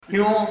I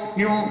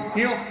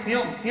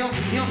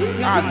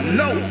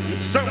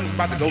know something's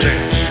about to go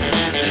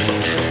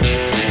down.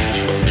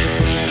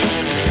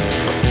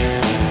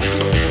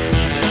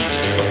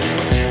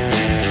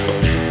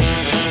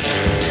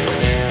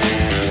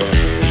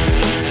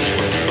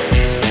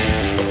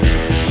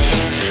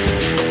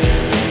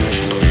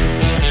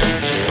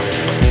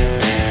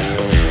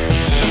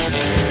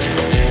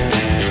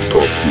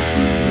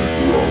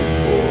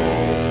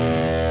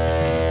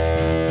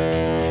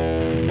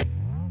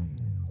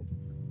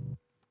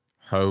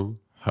 Ho,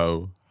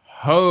 ho,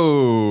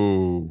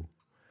 ho.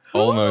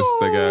 Almost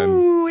again.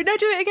 Ooh, no,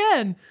 do it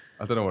again.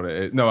 I don't know what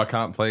it is. No, I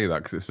can't play that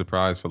because it's a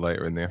surprise for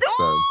later in the episode.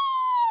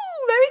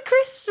 Ooh, Merry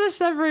Christmas,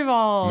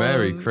 everyone.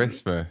 Merry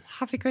Christmas.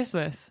 Happy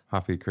Christmas.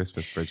 Happy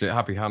Christmas, Bridget.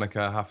 Happy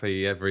Hanukkah.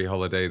 Happy every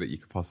holiday that you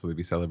could possibly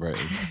be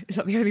celebrating. Is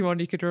that the only one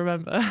you could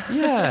remember?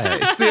 Yeah,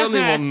 it's the only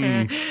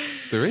one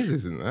there is,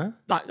 isn't there?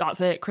 That's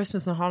it.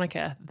 Christmas and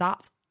Hanukkah.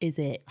 That is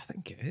it. I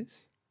think it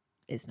is.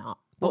 It's not.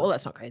 But well,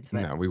 let's not go into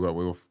it. No, we will.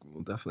 We'll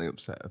definitely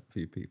upset a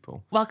few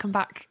people. Welcome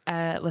back,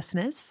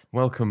 listeners.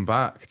 Welcome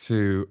back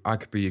to I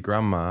Could Be Your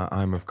Grandma.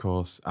 I'm, of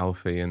course,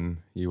 Alfie, and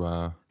you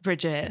are...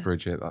 Bridget.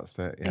 Bridget, that's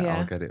it. Yeah, Yeah.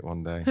 I'll get it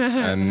one day.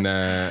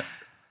 And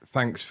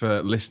thanks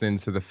for listening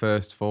to the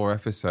first 4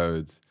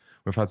 episodes.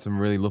 We've had some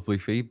really lovely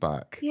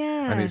feedback.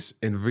 Yeah. And it's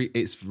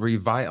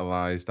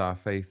revitalised our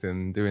faith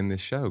in doing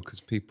this show because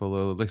people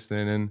are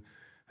listening and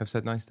have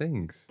said nice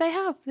things. They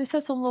have. They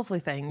said some lovely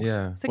things.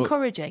 Yeah. It's Well-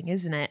 encouraging,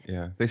 isn't it?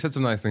 Yeah, they said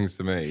some nice things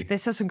to me. They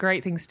said some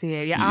great things to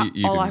you. Yeah. You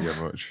didn't get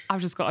much. I've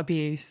just got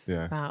abuse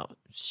Yeah. about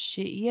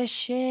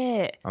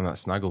shit. And that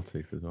snaggle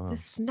teeth as well. The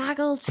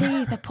snaggle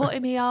teeth are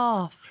putting me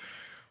off.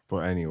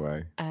 But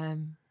anyway.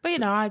 But you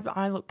know,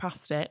 I look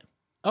past it.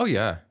 Oh,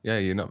 yeah. Yeah,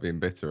 you're not being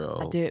bitter at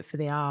all. I do it for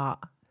the art.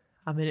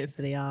 I'm in it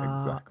for the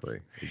art. Exactly.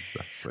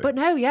 But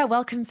no, yeah,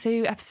 welcome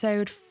to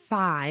episode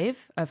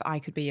 5 of I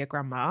Could Be Your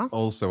Grandma.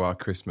 Also our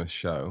Christmas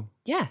show,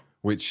 Yeah.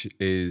 which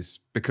is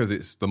because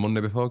it's the Monday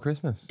before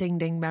Christmas. Ding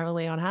ding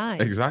merrily on high.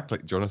 Exactly.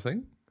 Do you want to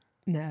sing?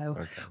 No.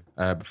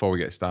 Okay. Before we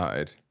get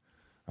started,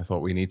 I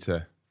thought we need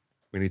to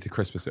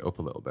Christmas it up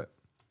a little bit.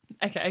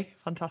 Okay,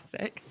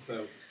 fantastic.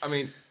 So, I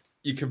mean,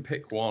 you can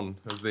pick one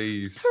of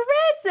these.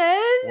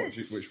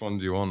 Presents! Which one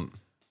do you want?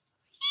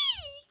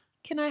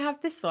 Can I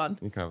have this one?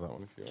 You can have that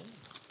one if you want.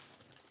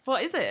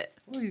 What is it?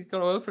 Well, you've got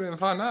to open it and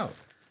find out.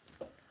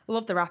 I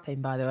love the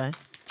wrapping, by the way.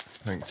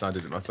 Thanks, I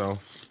did it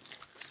myself.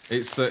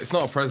 It's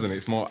not a present,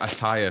 it's more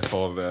attire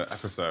for the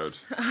episode.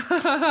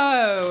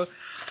 Oh.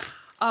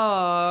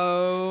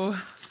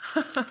 Oh.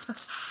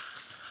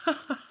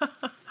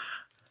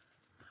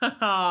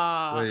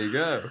 There you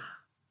go.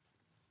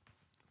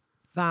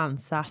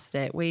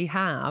 Fantastic. We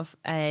have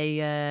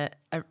a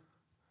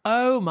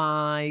oh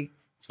my,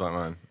 It's like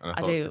mine. And I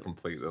thought do. to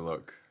complete the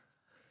look.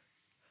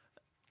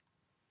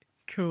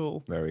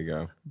 cool. There we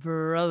go.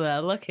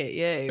 Brother, look at Are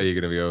you. you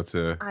going to be able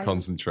to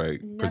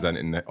concentrate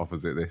presenting it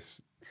opposite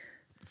this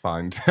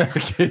fine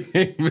turkey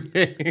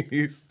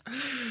beast?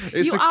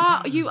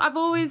 I've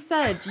always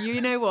said,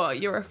 you know what,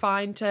 you're a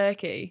fine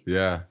turkey.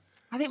 Yeah.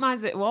 I think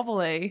mine's a bit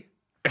wobbly.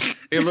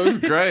 It looks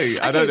great.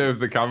 I don't know if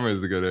the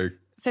cameras are going to...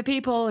 For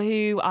people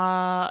who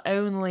are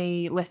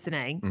only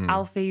listening, Mm-hmm.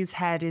 Alfie's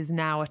head is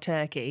now a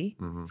turkey.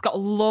 It's got a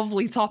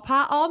lovely top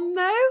hat on,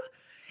 though.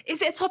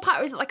 Is it a top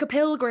hat or is it like a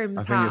pilgrim's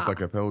I hat? think it's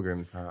like a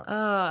pilgrim's hat.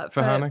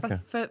 For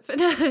Hanukkah.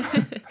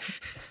 No.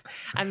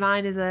 And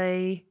mine is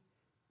a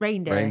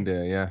reindeer.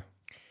 Reindeer, yeah.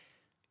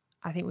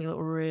 I think we look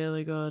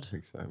really good. I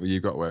think so. Well,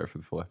 you've got to wear it for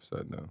the full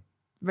episode now.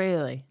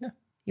 Really? Yeah.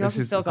 Yours This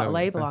has is still the got a same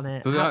label person. on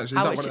it. Does it actually?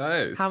 Is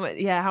that what it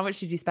is? How much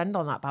did you spend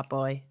on that bad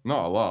boy?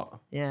 Not a lot.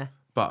 Yeah.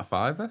 About a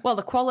 £5. Well,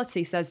 the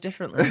quality says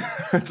differently.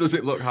 Does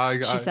it look high?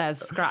 She says,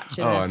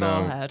 scratching Oh, her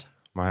no. forehead.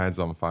 My head's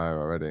on fire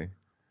already.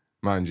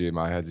 Mind you,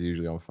 my head's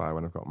usually on fire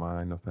when I've got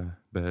mine up a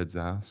bird's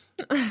ass.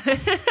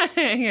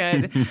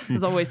 Yeah,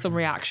 there's always some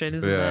reaction,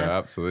 isn't Yeah, there?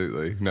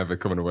 absolutely. Never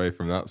coming away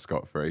from that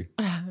scot-free.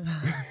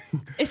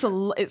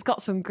 It's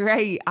got some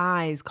great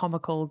eyes,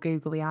 comical,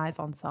 googly eyes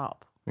on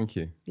top. Thank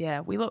you. Yeah,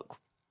 we look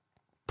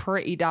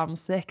pretty damn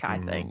sick, I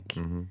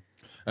Mm-hmm.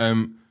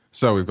 think.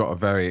 So we've got a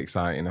very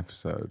exciting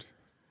episode.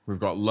 We've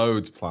got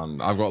loads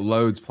planned. I've got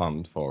loads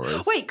planned for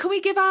us. Wait, can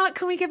we give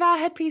our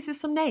headpieces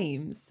some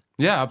names?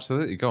 Yeah,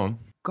 absolutely. Go on.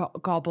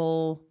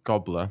 Gobble.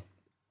 Gobbler.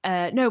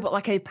 No, but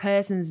like a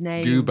person's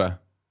name. Goober.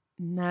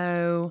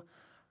 No.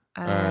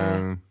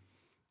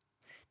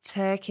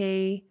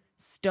 Turkey,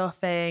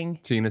 stuffing,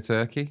 Tina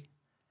Turkey.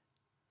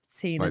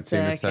 Tina Like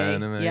Tina Turkey.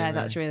 Turner, maybe. Yeah,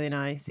 that's really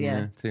nice.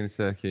 Yeah. Tina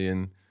Turkey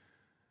and...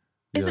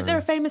 Isn't there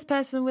a famous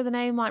person with a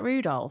name like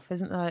Rudolph?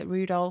 Isn't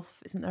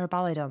there a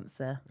ballet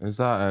dancer? There was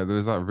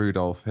that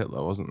Rudolf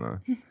Hitler, wasn't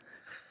there?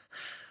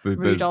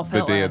 Rudolf the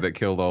Hitler. deer that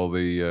killed all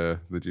the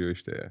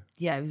Jewish deer.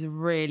 Yeah, it was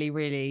really,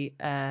 really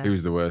He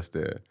was the worst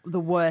deer. the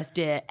worst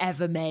deer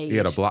ever made. He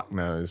had a black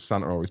nose.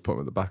 Santa always put him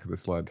at the back of the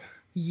sled.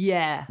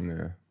 Yeah,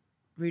 Yeah,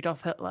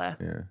 Rudolph Hitler.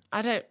 yeah.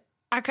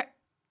 I can't.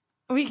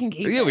 We can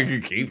keep Yeah, it. we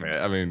can keep it.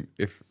 I mean,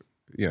 if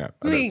you know,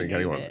 I don't think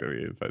anyone's going to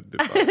be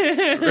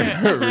offended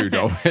by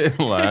Rudolph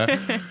Hitler.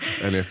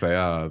 And if they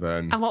are,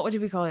 then And what would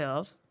we call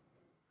yours?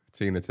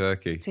 Tina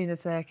Turkey. Tina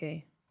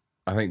Turkey.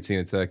 I think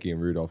Tina Turkey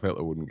and Rudolph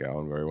Hitler wouldn't get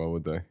on very well,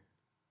 would they?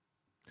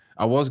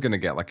 I was going to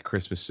get like a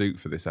Christmas suit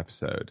for this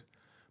episode,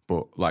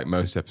 but like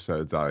most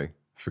episodes, I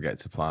forget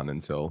to plan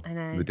until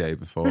the day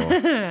before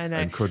I know.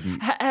 and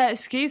couldn't.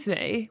 Excuse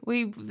me.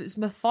 We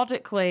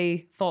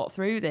methodically thought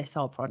through this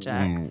whole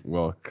project.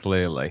 Well,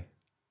 clearly.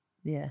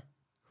 Yeah.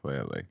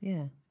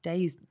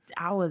 Days,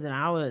 hours and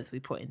hours we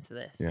put into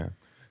this. Yeah.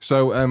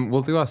 So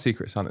we'll do our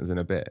Secret Santas in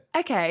a bit.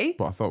 Okay.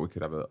 But I thought we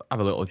could have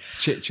a little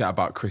chit chat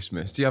about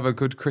Christmas. Do you have a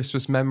good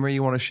Christmas memory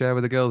you want to share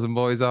with the girls and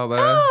boys out there?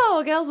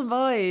 Oh, girls and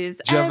boys.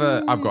 Do you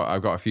ever? I've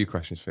got a few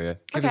questions for you.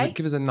 Okay.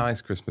 Give us a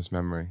nice Christmas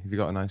memory. Have you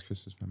got a nice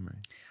Christmas memory?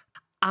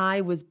 I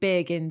was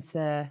big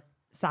into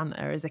Santa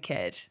as a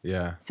kid.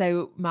 Yeah.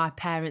 So my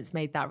parents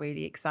made that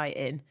really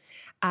exciting.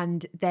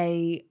 And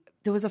there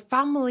was a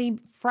family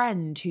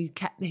friend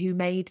who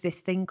made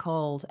this thing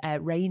called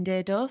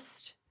reindeer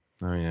dust.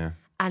 Oh yeah.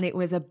 And it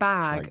was a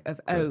bag Like of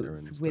glitter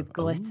oats and with stuff.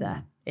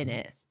 glitter in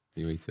it.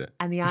 You eat it.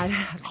 And the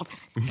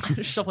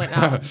idea, shovel it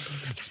out.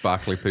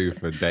 Sparkly poo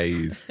for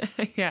days.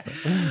 Yeah.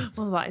 I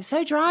was like, it's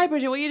so dry,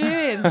 Bridget, what are you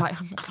doing? I'm like,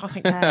 I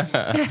don't care.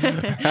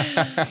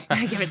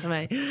 Give it to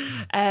me.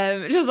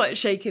 Just like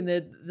shaking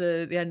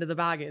the end of the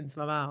bag into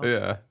my mouth.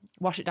 Yeah.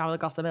 Wash it down with a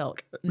glass of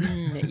milk.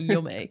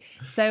 Yummy.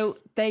 So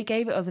they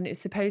gave it us, and it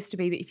was supposed to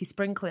be that if you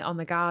sprinkle it on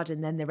the garden,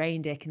 then the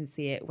reindeer can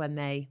see it when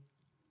they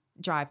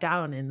drive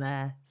down in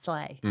their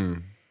sleigh.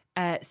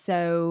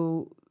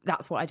 So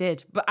that's what I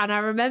did. And I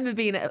remember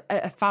being at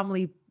a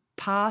family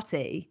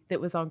party that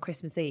was on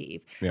Christmas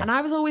Eve, and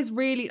I was always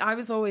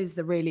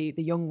the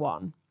young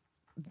one.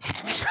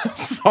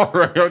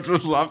 Sorry, I'm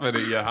just laughing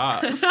at your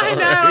hat. I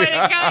know,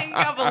 and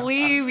I can't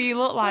believe you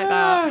look like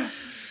that.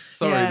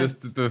 Sorry, Yeah.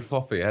 just the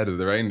floppy head of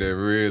the reindeer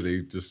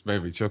really just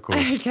made me chuckle.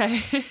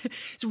 Okay.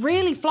 It's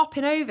really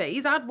flopping over.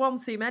 He's had one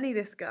too many,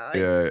 this guy.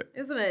 Yeah.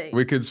 Isn't he?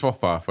 We could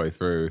swap halfway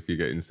through if you're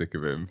getting sick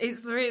of him.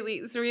 It's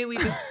really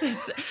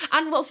just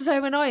and what's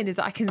so annoying is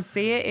that I can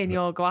see it in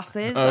your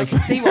glasses. I can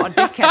see what a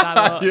dickhead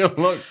I look. You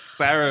look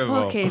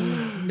terrible.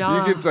 Fucking no.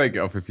 You can take it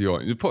off if you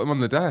want. You put him on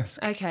the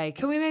desk. Okay,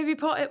 can we maybe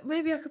put it?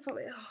 Maybe I could put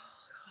it. Oh,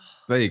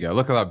 There you go.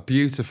 Look at that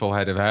beautiful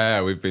head of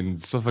hair. We've been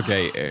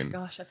suffocating.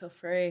 gosh, I feel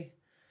free.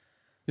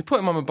 You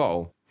put him on a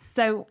bottle.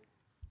 So,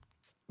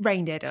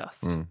 reindeer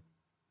dust.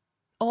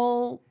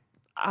 All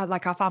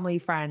like our family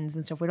friends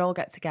and stuff, we'd all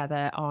get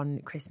together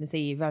on Christmas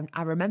Eve. And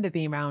I remember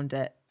being around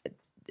at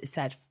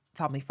said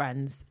family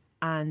friends,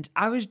 and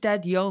I was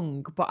dead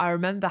young, but I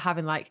remember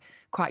having like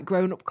quite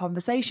grown-up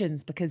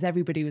conversations because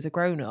everybody was a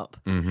grown-up.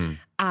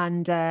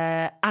 And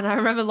I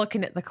remember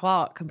looking at the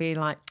clock and being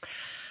like,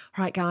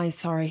 right, guys,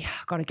 sorry,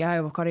 I've got to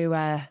go. I've got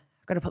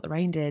to put the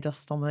reindeer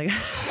dust on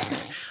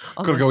the...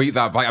 Gotta go eat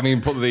that bite. I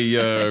mean, put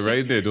the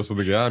reindeer dust on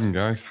the garden,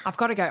 guys. I've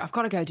got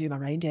to go do my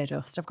reindeer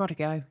dust. I've got to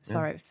go.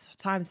 Sorry,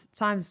 time's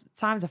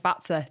a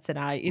factor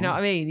tonight. You know what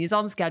I mean? He's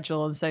on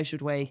schedule, and so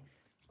should we.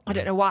 I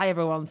don't know why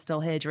everyone's still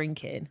here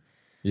drinking.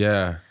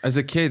 Yeah, as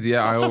a kid, yeah,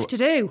 Got stuff to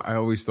do. I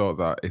always thought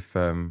that if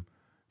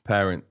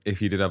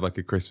you did have like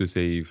a Christmas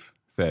Eve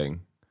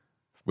thing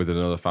with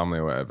another family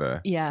or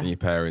whatever, Yeah. and your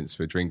parents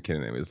were drinking,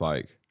 and it was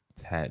like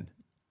 10.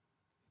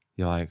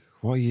 You're like,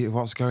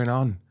 what's going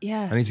on?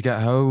 Yeah. I need to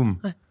get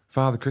home.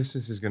 Father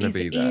Christmas is going to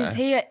be there. He's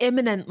here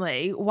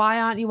imminently.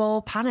 Why aren't you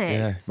all panicked?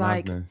 Yeah, It's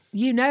like, madness.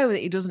 you know that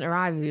he doesn't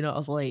arrive if you're not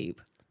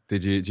asleep. Do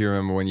you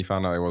remember when you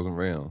found out it wasn't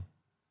real?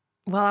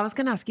 Well, I was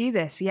going to ask you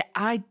this. Yeah,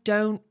 I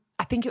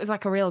think it was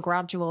like a real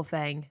gradual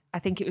thing. I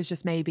think it was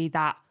just maybe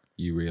that.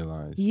 You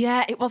realised.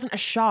 Yeah, it wasn't a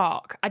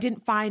shock. I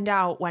didn't find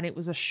out when it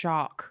was a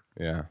shock.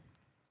 Yeah.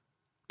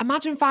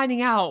 Imagine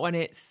finding out when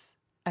it's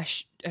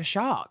a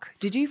shock.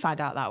 Did you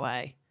find out that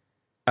way?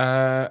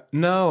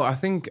 No, I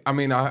think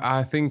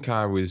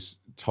I was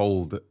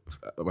told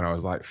when I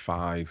was like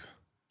 5.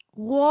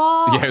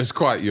 What? Yeah, it was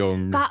quite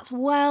young. That's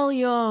well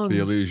young. The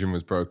illusion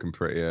was broken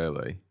pretty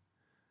early.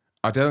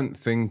 I don't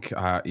think,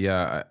 but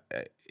I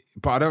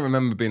don't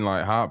remember being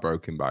like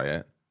heartbroken by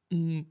it.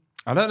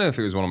 I don't know if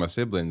it was one of my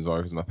siblings or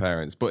if it was my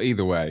parents, but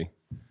either way,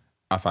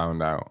 I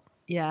found out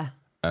Yeah.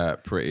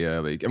 pretty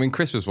early. I mean,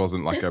 Christmas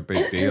wasn't like a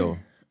big deal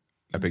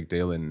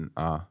in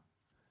our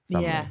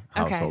family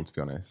household, to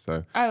be honest.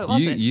 So it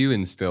wasn't. you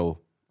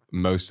instill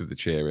most of the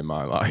cheer in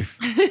my life.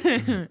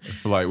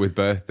 Like with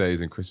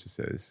birthdays and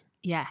Christmases,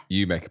 Yeah.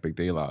 you make a big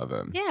deal out of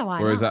them. Yeah, why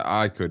Whereas not?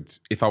 I could,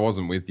 if I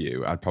wasn't with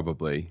you, I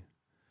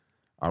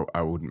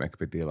wouldn't make a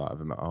big deal out of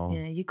them at all.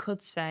 Yeah, you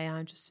could say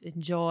I just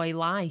enjoy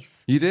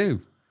life. You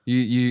do.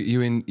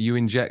 You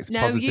inject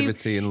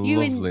positivity and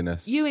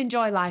loveliness You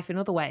enjoy life in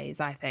other ways,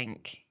 I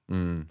think.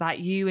 Like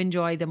you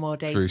enjoy them more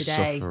day through to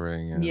day.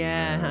 suffering. And,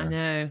 Yeah, I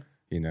know.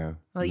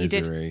 Well,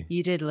 misery.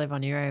 you did live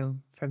on your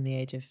own from the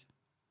age of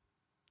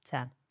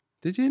 10.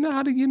 Did you know?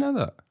 How did you know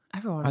that?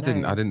 Everyone I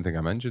didn't knows. think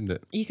I mentioned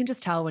it. You can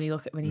just tell when you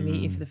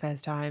meet you for the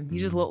first time. You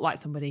just look like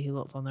somebody who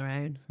looked on their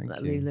own. Thank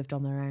Who you. lived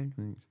on their own.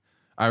 Thanks.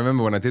 I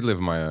remember when I did live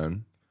on my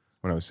own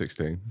when I was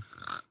 16.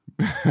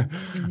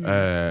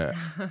 I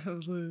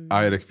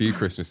had a few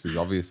Christmases,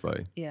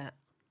 obviously, Yeah.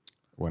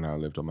 when I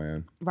lived on my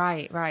own.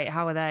 Right.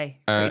 How are they?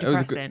 Pretty It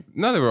was depressing.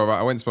 no, they were all right.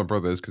 I went to my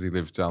brother's because he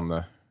lived down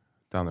the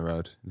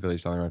road,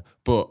 village down the road.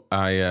 But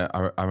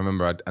I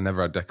remember I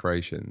never had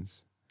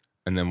decorations,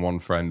 and then one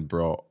friend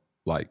brought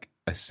like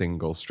a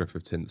single strip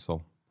of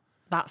tinsel,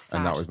 That's sad.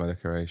 and that was my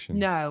decoration.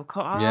 No.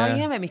 Yeah.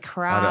 You made me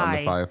cry. I had it on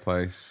the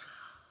fireplace.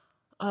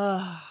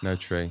 Oh, No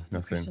tree, no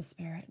nothing. Christmas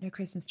spirit. No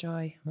Christmas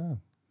joy.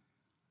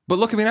 But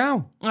look at me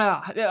now.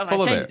 Oh,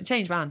 Full of it.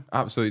 change man.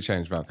 Absolutely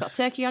changed, man. Got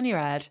turkey on your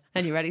head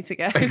and you're ready to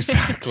go.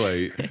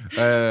 Exactly.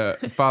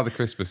 Father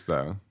Christmas,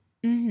 though.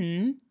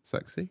 Mm-hmm.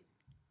 Sexy?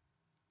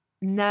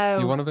 No.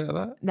 You want a bit of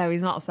that? No,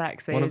 he's not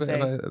sexy, Want a is bit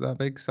he? of that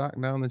big sack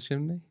down the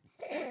chimney?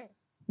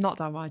 Not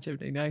down my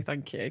chimney, no,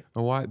 thank you.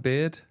 A white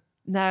beard?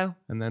 No.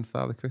 And then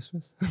Father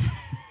Christmas?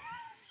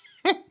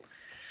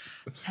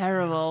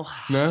 Terrible.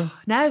 No?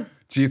 No.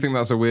 Do you think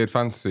that's a weird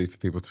fantasy for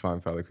people to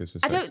find Father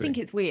Christmas I sexy? don't think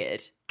it's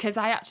weird because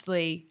I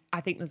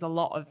think there's a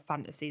lot of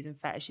fantasies and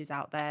fetishes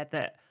out there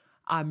that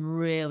I'm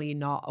really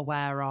not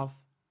aware of,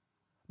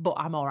 but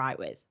I'm all right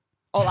with.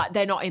 Or like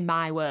they're not in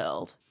my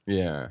world.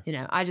 Yeah. You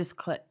know, I just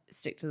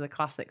stick to the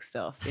classic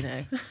stuff, you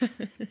know.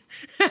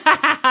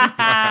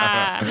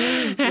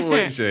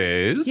 Which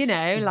is? You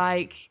know,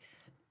 like,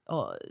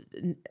 I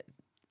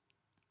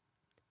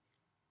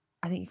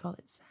think you call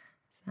it sex.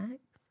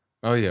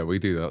 Oh, yeah, we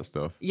do that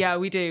stuff. Yeah,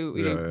 we do.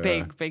 We do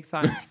big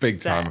time.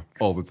 Big time,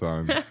 all the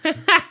time.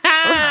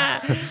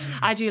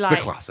 I do like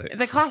The classics.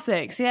 The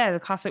classics, yeah, the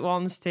classic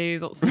ones,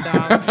 twos, ups and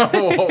downs.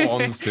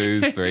 Ones,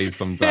 twos, threes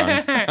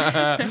sometimes.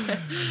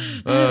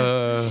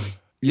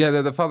 Yeah,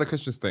 the Father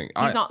Christmas thing.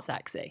 He's not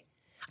sexy.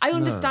 I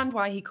understand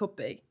why he could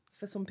be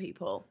for some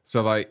people.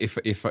 So, like,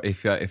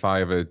 if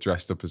I ever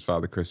dressed up as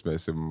Father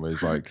Christmas and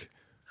was like,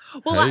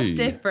 Well, hey. that's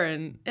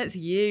different. It's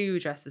you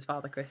dressed as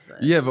Father Christmas.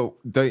 yeah,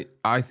 but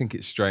I think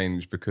it's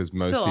strange because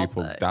most Still odd,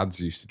 people's though. dads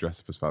used to dress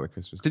up as Father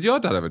Christmas. Did your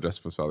dad ever dress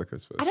up as Father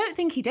Christmas? I don't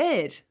think he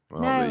did.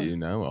 Well, no, that you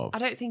know of. I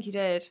don't think he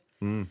did.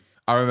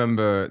 I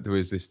remember there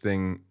was this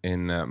thing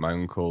in my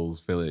uncle's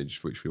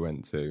village which we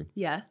went to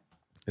Yeah.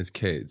 as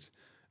kids,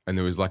 and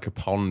there was like a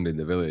pond in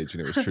the village,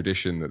 and it was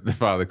tradition that the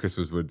Father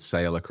Christmas would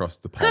sail across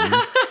the pond.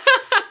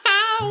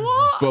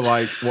 What? But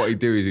like what he'd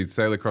do is he'd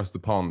sail across the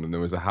pond, and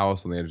there was a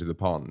house on the edge of the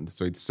pond,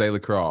 so he'd sail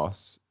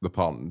across the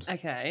pond.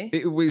 Okay.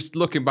 It was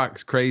looking back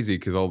it's crazy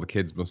because all the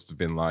kids must have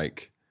been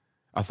like,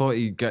 I thought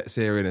he gets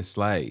here in a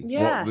sleigh.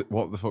 Yeah.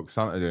 What the fuck's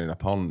Santa doing in a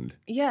pond?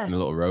 Yeah. In a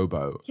little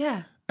rowboat.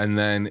 Yeah. And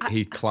then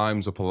he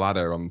climbs up a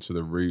ladder onto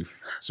the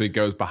roof. So he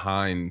goes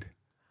behind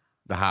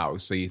the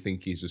house. So you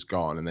think he's just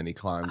gone. And then he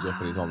climbs up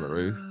and he's on the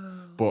roof.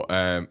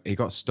 But he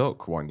got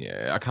stuck one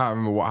year. I can't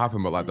remember what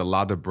happened, but like the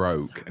ladder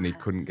broke and he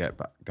couldn't get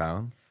back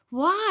down.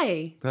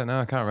 Why? Don't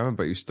know. I can't remember,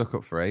 but he was stuck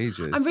up for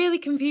ages. I'm really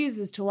confused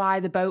as to why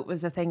the boat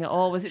was a thing at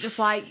all. Was it just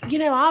like, you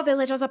know, our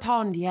village has a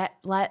pond, yet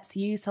let's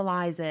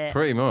utilise it?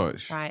 Pretty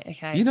much. Right,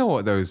 okay. You know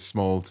what those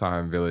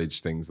small-time village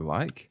things are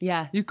like?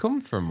 Yeah. You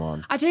come from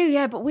one. I do,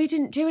 yeah, but we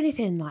didn't do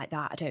anything like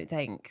that, I don't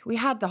think. We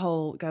had the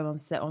whole go and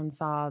sit on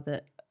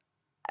father...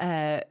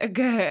 Yeah.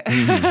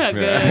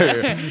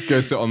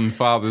 Go sit on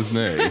Father's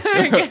knee.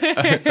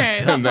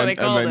 That's what they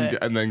called it.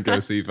 And then go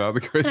see Father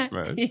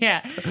Christmas.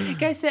 Yeah.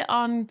 Go sit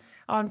on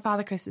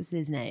Father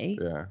Christmas's knee.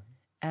 Yeah.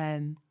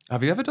 I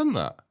Have you ever done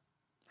that?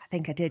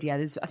 think I did, yeah.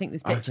 I think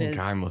there's I pictures. think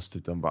I must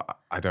have done, but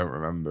I don't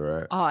remember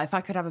it. Oh, if I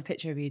could have a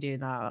picture of you doing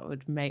that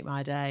would make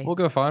my day. We'll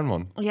go find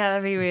one. Yeah,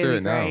 that'd be Let's really do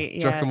it now. great. Do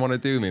you reckon want to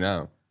do me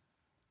now?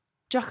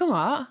 Do you reckon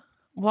what?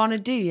 Want to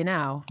do you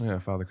now? Yeah,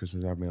 Father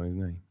Christmas had me on his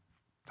knee.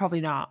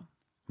 Probably not.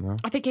 No?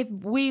 I think if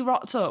we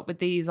rocked up with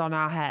these on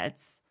our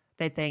heads,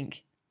 they'd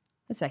think,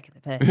 they're taking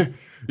the piss.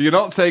 You're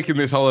not taking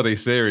this holiday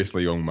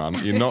seriously, young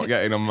man. You're not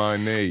getting on my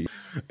knee.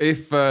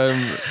 If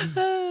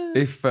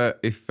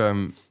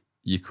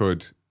you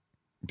could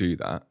do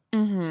that,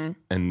 and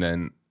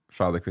then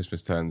Father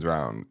Christmas turns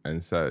around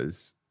and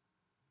says,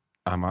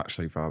 "I'm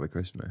actually Father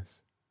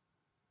Christmas.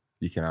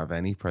 You can have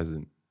any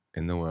present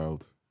in the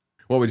world."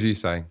 What would you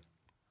say?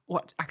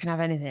 What? I can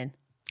have anything.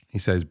 He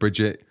says,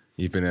 "Bridget,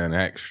 you've been an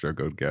extra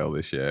good girl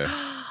this year.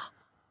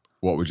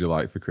 What would you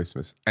like for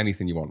Christmas?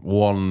 Anything you want.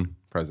 One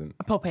present."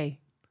 A puppy.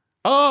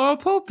 Oh, a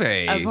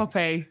puppy. A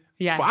puppy.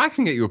 Yeah. But I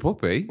can get you a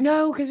puppy.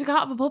 No, because we can't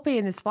have a puppy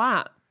in this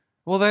flat.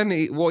 Well, then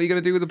what are you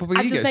going to do with the puppy?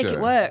 I'd you just get, make it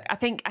Sharon? work. I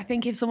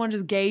think if someone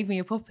just gave me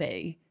a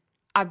puppy,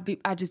 I'd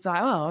just be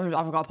like, oh,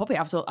 I've got a puppy.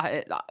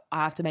 I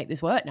have to make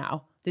this work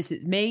now. This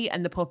is me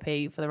and the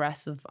puppy for the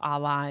rest of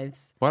our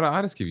lives. Why don't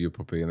I just give you a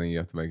puppy and then you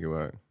have to make it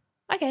work?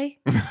 Okay,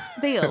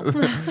 deal.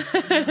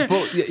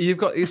 But you've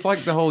got, it's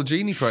like the whole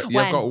genie question. You've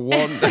When? got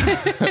one.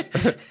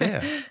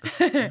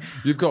 Yeah.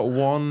 You've got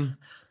one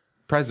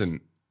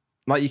present.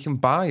 Like you can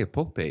buy a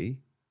puppy.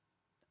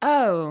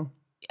 Oh,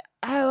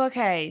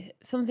 okay.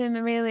 Something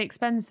really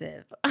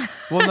expensive.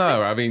 Well,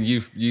 no, I mean,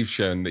 you've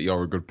shown that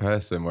you're a good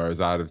person, whereas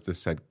I'd have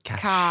just said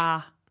cash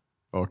Car.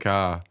 or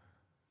car.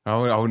 I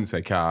wouldn't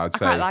say car. I'd I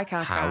say quite like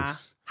our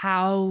house. car.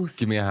 House.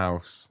 Give me a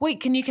house.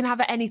 Wait, you can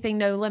have anything,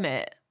 no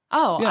limit?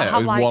 Oh, Yeah, I'd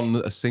have it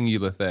was a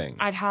singular thing.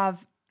 I'd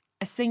have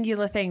a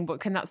singular thing, but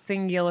can that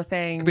singular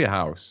thing... Could be a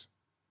house.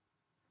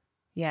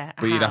 Yeah,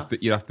 But you'd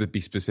have to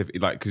be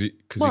specific, like,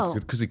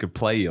 because he could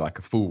play you like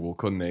a fool,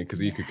 couldn't he? Because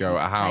he could go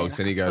at a house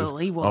and he goes,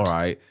 all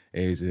right,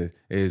 here's a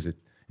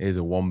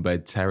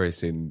 1-bed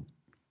terrace in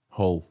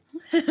Hull.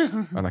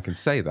 And I can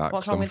say that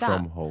because I'm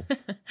from Hull.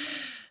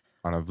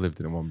 And I've lived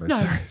in a 1-bed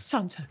terrace.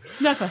 Santa,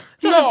 never.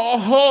 Not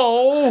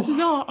Hull!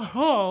 Not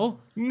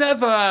Hull.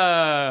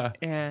 Never!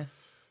 Yeah.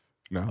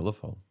 No, I love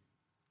Hull.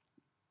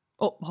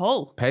 Up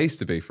Hull. Pays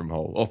to be from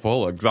Hull. Up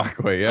Hull,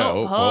 exactly. Yeah,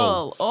 Up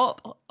Hull.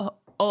 Up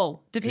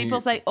Hull. Do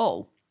people say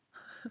Hull?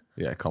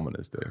 Yeah,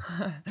 commoners do.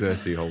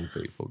 Dirty Hull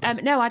people do.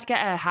 No, I'd get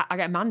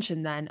a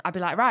mansion then. I'd be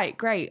like, right,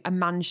 great, a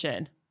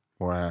mansion.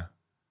 Where?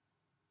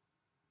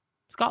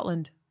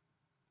 Scotland.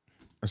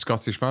 A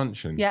Scottish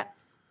mansion? Yeah.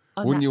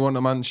 Wouldn't you want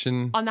a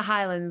mansion? On the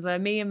Highlands where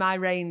me and my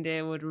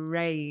reindeer would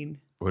reign.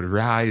 Would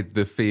ride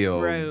the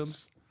fields. Rome.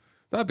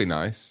 That'd be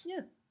nice.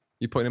 Yeah.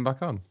 You putting him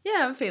back on?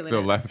 Yeah, I'm feeling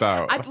Feel it. left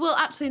out. Well,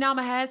 actually, now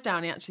my hair's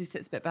down, it actually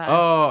sits a bit better.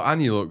 Oh,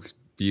 and you look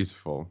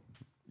beautiful.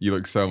 You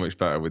look so much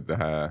better with the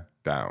hair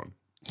down.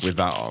 With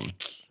that on.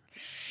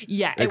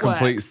 Yeah, It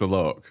completes works. the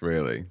look,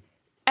 really.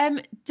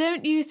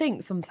 Don't you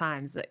think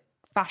sometimes that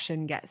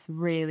fashion gets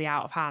really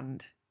out of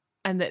hand?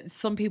 And that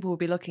some people will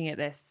be looking at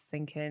this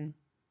thinking,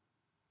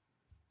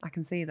 I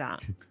can see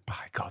that. By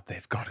God,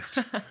 they've got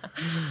it.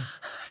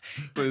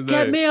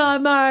 Get me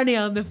Armani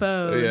on the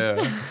phone.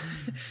 Yeah.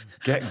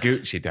 Get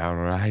Gucci down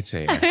right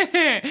here.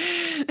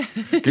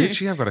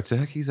 Gucci, I've got a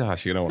turkey's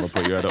ass. You don't want to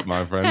put your head up,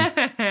 my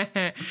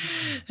friend.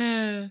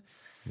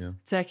 Yeah.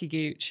 Turkey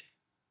gooch.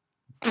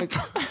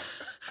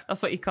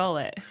 That's what you call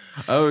it.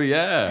 Oh,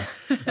 yeah.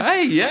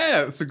 Hey,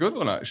 yeah, it's a good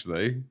one,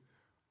 actually.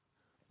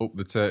 Up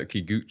the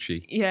turkey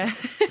Gucci. Yeah.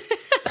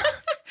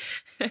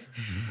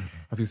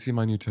 Have you seen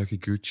my new turkey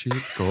Gucci?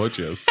 It's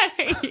gorgeous.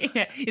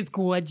 Yeah, it's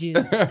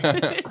gorgeous.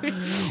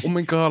 Oh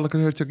my God, look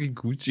at her turkey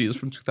Gucci. It's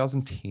from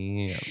 2010.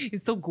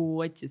 It's so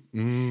gorgeous.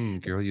 Girl,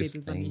 you're Babies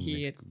on the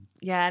stunning. head.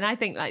 Yeah, and I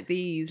think like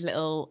these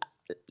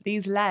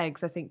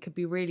legs, I think could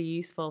be really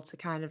useful to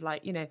kind of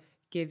like,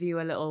 give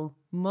you a little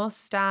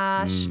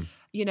mustache,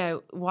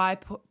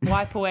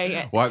 wipe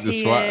away Wipe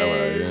the sweat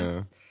away,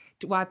 tears,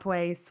 wipe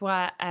away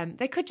sweat.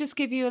 They could just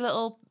give you a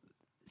little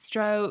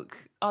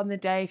stroke on the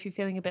day if you're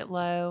feeling a bit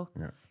low,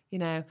 and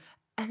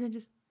then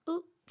just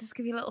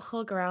give you a little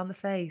hug around the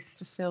face.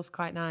 Just feels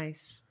quite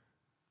nice.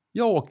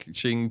 You're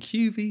watching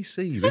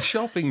QVC, the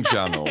shopping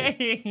channel.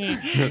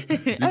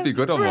 You'd be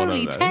good on one of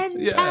Really, them.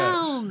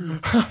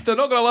 £10. They're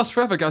not going to last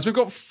forever, guys. We've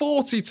got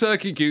 40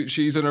 turkey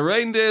Gucci's and a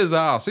reindeer's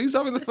ass. Who's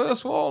having the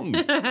first one?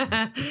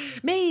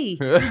 Me.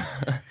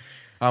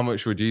 How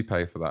much would you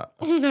pay for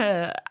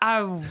that?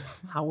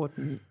 I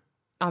wouldn't.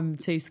 I'm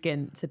too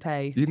skint to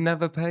pay. You'd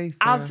never pay for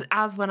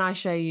As when I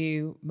show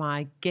you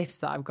my gifts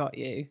that I've got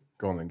you.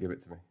 Go on then, give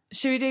it to me.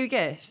 Should we do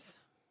gifts?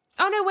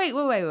 Oh, no, wait.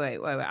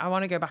 I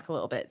want to go back a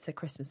little bit to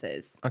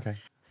Christmases. Okay.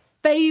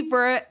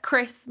 Favourite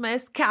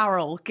Christmas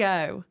carol,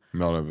 go.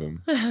 None of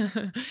them.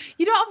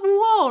 You don't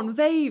have one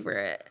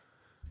favourite?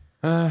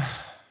 I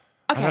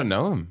don't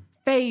know them.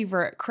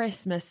 Favourite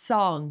Christmas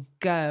song,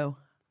 go.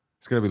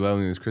 It's going to be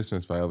Lonely This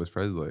Christmas by Elvis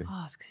Presley.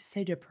 Oh, it's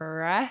so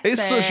depressing.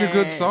 It's such a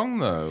good song,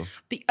 though.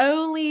 The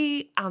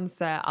only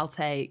answer I'll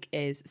take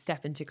is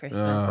Step Into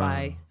Christmas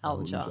by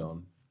Elton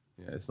John.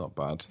 Yeah, it's not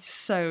bad.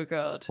 So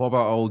good. What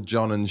about old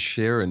John and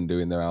Sheeran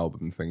doing their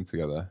album thing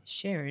together?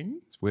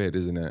 Sharon? It's weird,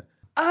 isn't it?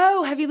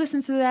 Oh, have you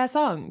listened to their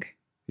song?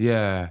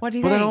 Yeah. What do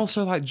you But then think?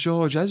 also, like,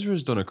 George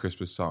Ezra's done a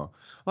Christmas song.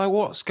 Like,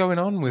 what's going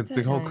on with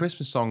the whole know.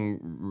 Christmas song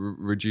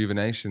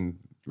rejuvenation,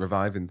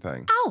 reviving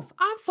thing? Alf,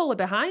 I'm fully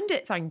behind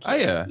it, thank you. Oh,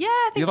 yeah? Yeah,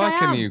 I think You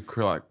like I am. a new,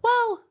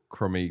 Well,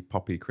 crummy,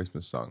 poppy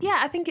Christmas song? yeah,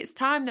 I think it's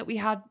time that we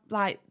had,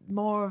 like,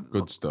 more...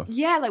 Good stuff.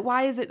 Yeah, like,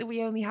 why is it that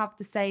we only have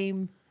the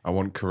same... I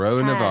want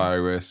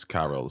coronavirus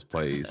carols,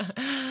 please.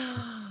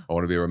 I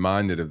want to be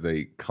reminded of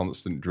the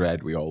constant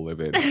dread we all live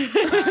in.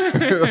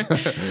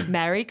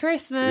 Merry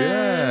Christmas.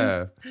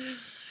 Yeah.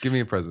 Give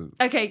me a present.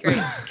 Okay, great.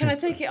 Can I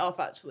take it off,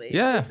 actually?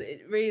 Yeah.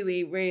 It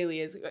really,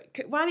 really is.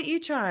 Why don't you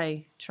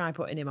try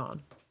putting him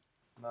on?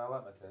 No, I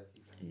like my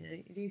turkey. Yeah,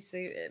 you do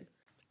suit him.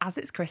 As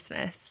it's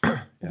Christmas,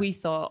 we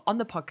thought on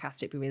the podcast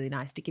it'd be really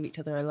nice to give each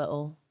other a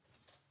little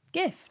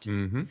gift.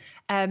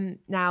 Mm-hmm.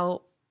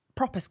 Now,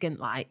 proper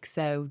skint-like,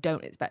 so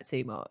don't expect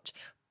too much.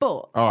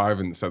 But Oh, I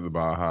haven't set the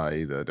bar high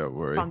either, don't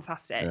worry.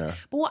 fantastic. Yeah.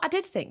 But what I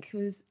did think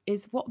is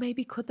what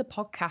maybe could the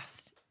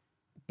podcast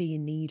be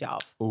in need of?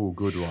 Oh,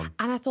 good one.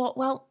 And I thought,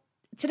 well,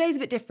 today's a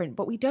bit different,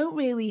 but we don't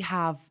really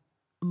have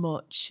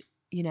much,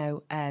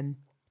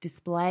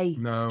 display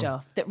No.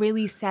 stuff that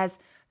really says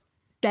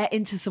they're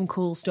into some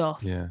cool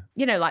stuff. Yeah.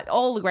 Like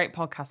all the great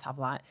podcasts have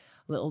like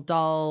little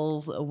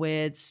dolls, little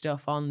weird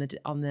stuff on the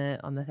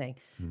thing.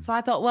 So I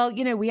thought, well,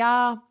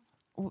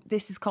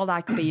 this is called I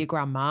Could Be Your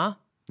Grandma.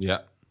 Yeah.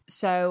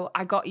 So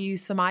I got you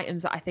some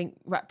items that I think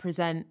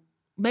represent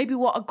maybe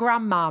what a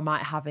grandma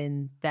might have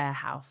in their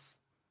house.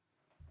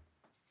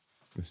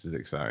 This is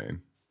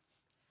exciting.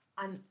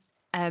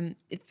 And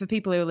for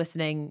people who are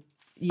listening,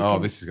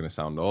 This is going to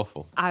sound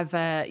awful. I've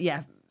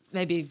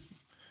maybe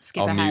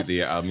skip ahead.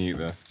 I'll mute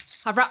the.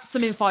 I've wrapped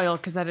some in foil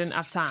because I didn't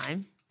have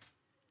time.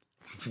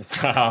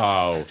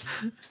 Wow.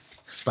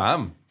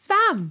 Spam.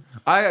 Spam.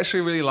 I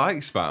actually really like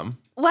spam.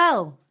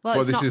 Well, But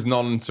it's this not, is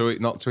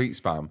not to eat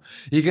spam.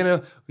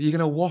 You're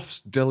gonna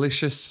waft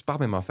delicious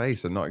spam in my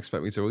face and not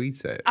expect me to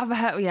eat it. I've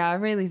heard, I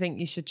really think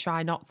you should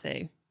try not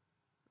to.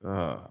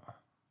 Ugh.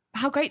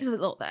 How great does it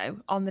look though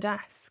on the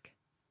desk?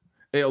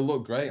 It'll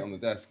look great on the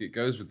desk. It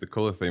goes with the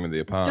colour theme of the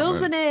apartment.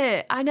 Doesn't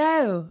it? I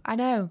know.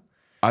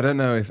 I don't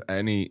know if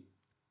any,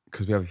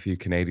 because we have a few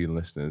Canadian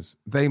listeners.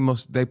 They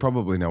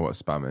probably know what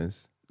spam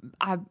is.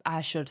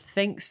 I should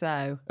think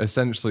so.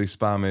 Essentially,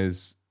 spam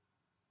is.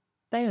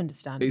 They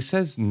understand. It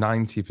says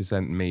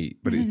 90% meat,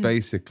 but it's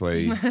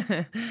basically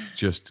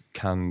just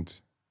canned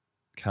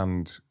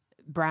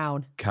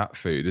brown cat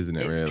food, isn't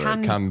it? It's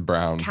really, canned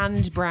brown.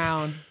 Canned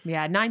brown.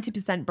 Yeah,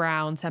 90%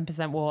 brown,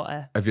 10%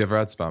 water. Have you ever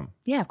had spam?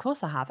 Yeah, of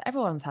course I have.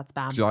 Everyone's had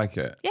spam. Do you like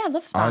it? Yeah, I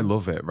love spam. I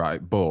love it, right?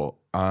 But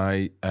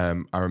I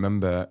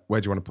remember.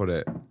 Where do you want to put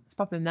it? Let's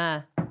pop in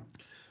there.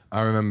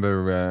 I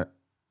remember.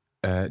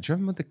 Do you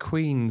remember the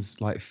Queen's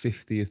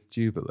 50th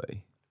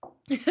Jubilee?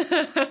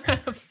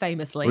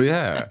 Famously. Well,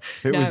 yeah,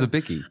 it was No. a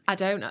biggie. I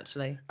don't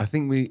actually. I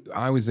think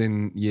I was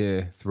in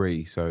year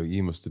 3, so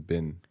you must have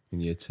been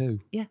in year 2.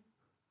 Yeah.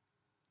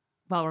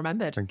 Well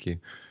remembered. Thank you.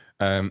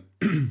 And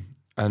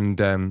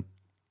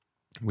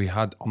we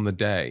had on the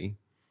day,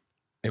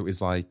 it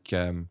was like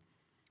a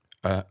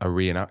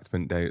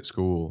reenactment day at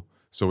school.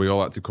 So we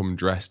all had to come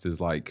dressed as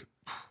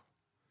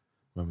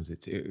when was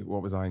it?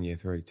 What was I in year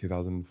 3?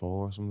 2004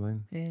 or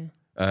something? Yeah.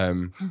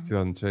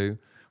 2002.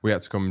 We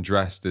had to come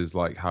dressed as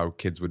how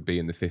kids would be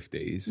in the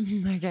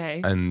 50s. Okay.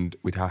 And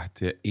we'd have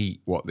to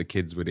eat what the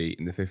kids would eat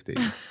in the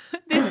 50s.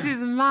 This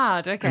is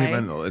mad. Okay. And it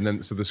mental. And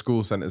then, so the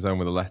school sent us home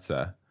with a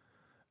letter.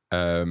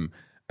 And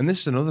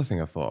this is another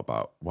thing I thought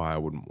about why I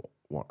wouldn't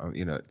want,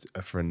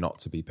 for a not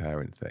to be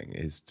parent thing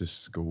is just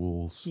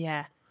schools.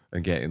 Yeah.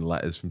 And getting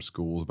letters from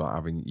schools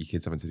about your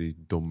kids having to do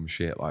dumb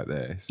shit like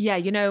this. Yeah,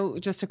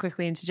 just to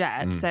quickly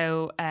interject.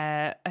 So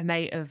a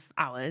mate of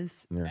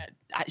ours,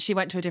 she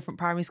went to a different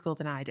primary school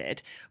than I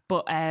did,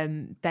 but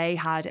they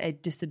had a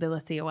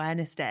disability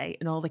awareness day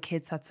and all the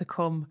kids had to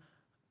come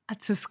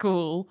to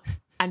school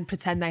and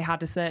pretend they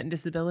had a certain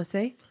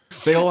disability.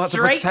 They all had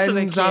Straight to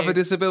pretend to have a queue.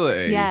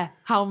 disability? Yeah,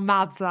 how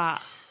mad's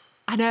that?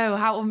 I know,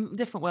 how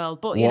different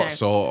world, but What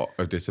sort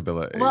of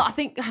disability? Well, I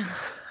think...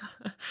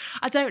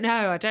 I don't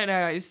know.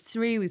 It's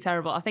really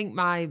terrible. I think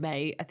my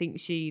mate,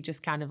 she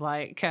just kind of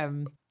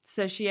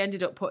so she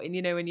ended up putting,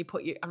 when you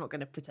put I'm not going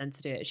to pretend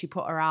to do it. She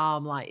put her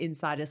arm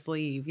inside her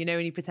sleeve, when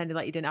you pretended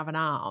you didn't have an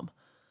arm.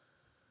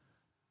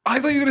 I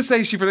thought you were going to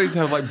say she pretended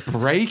to have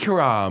break her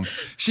arm.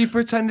 She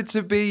pretended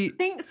to be... I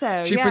think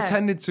so, She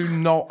pretended to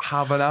not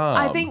have an arm.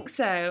 I think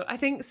so,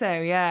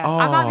 yeah.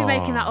 I might be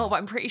making that up, but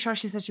I'm pretty sure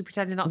she said she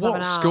pretended not to have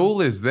an arm. What school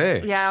is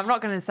this? Yeah, I'm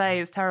not going to say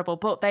it's terrible,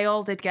 but they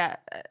all did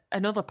get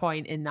another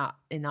point in that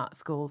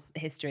school's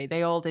history.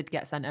 They all did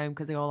get sent home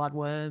because they all had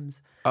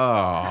worms.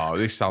 Oh,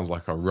 this sounds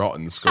like a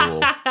rotten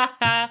school.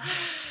 Shout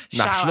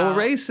National out.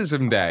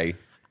 Racism Day.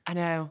 I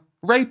know.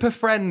 Rape a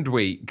Friend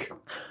Week.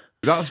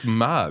 That's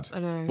mad. I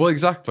know. Well,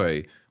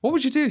 exactly. What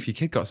would you do if your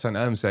kid got sent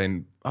home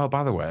saying, oh,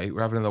 by the way,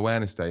 we're having an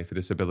awareness day for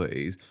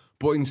disabilities,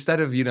 but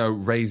instead of,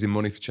 raising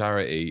money for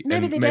charity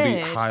Maybe and they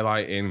maybe did.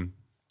 highlighting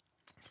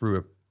through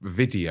a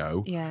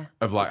video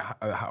of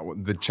how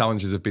the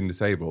challenges of being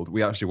disabled,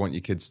 we actually want your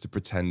kids to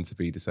pretend to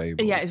be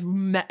disabled. Yeah,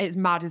 it's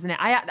mad, isn't it?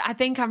 I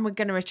think I'm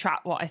going to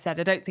retract what I said.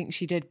 I don't think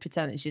she did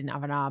pretend that she didn't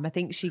have an arm. I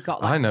think she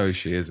got I know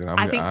she is, and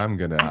I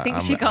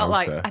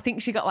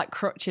think she got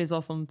crutches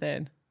or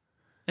something,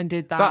 and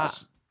did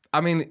that.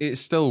 It's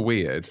still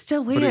weird.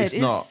 Still weird. But it's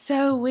not.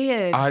 So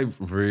weird. I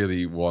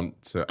really want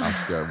to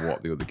ask her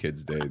what the other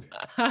kids did.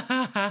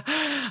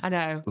 I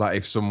know.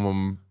 If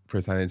someone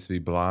pretended to be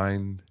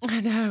blind.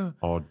 I know.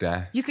 Or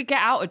deaf. You could get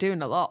out of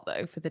doing a lot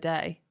though for the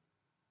day.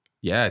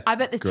 Yeah. I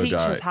bet the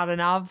teachers had an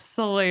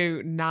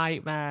absolute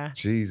nightmare.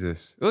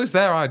 Jesus. Well, it's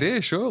their idea,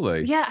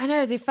 surely. Yeah, I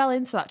know. They fell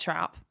into that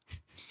trap.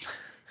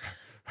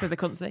 Because they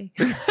couldn't see.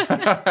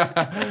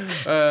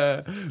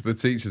 The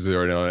teachers were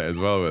already on it as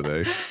well, were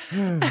they?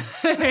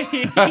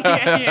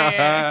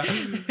 yeah.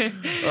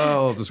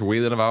 Oh, just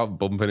wheeling about,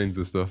 bumping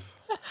into stuff.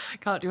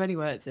 Can't do any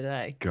work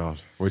today.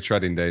 God, we're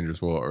treading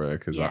dangerous water here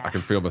because I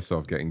can feel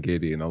myself getting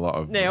giddy and a lot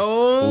of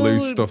No,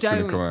 loose stuff's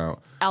going to come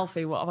out.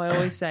 Alfie, what I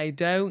always say,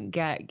 don't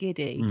get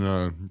giddy.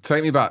 No.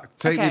 Take me back.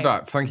 Take me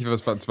back. Thank you for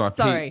us back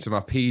to my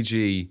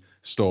PG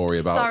story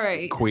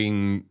about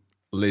Queen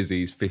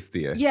Lizzie's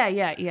 50th.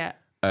 Yeah.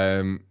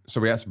 So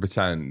we had to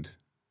pretend.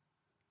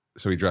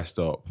 So we dressed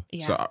up.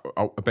 Yeah. So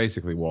I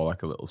basically wore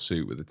a little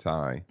suit with a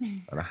tie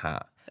and a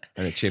hat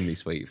and a chimney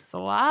sweep.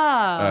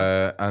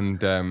 Suave.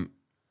 And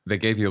they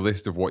gave you a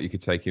list of what you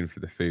could take in for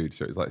the food.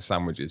 So it was like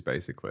sandwiches,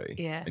 basically.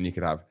 Yeah. And you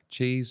could have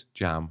cheese,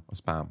 jam, or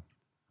spam.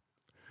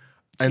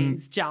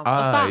 Cheese, jam, or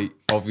I spam.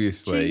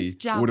 obviously Cheese,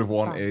 jam, would have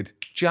spam. wanted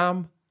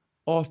jam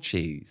or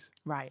cheese.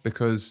 Right.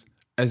 Because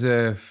as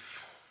a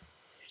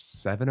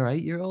 7 or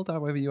 8 year old,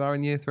 however you are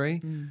in year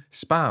 3,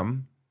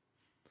 spam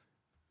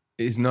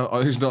It's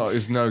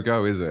no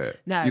go, is it?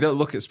 No. You don't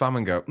look at spam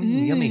and go,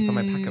 yummy for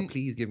my packet,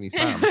 please give me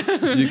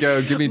spam. You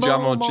go, give me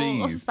jam or More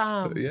cheese.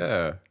 spam.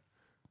 Yeah.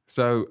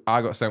 So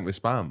I got sent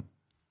with spam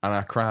and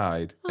I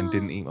cried and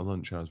didn't eat my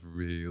lunch. I was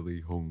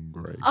really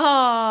hungry.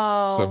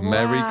 Oh, So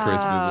Merry wow.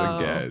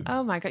 Christmas again.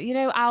 Oh my God. You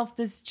know, Alf,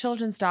 there's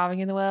children starving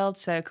in the world,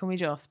 so can we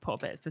just put a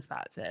bit of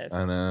perspective?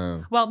 I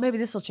know. Well, maybe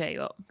this will cheer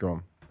you up. Go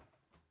on.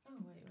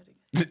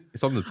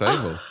 It's on the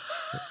table.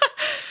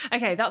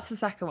 Okay, that's the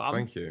second one.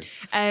 Thank you.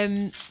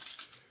 Um,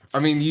 I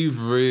mean,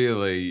 you've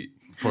really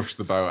pushed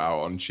the boat out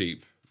on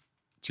cheap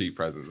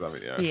presents,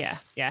 haven't you?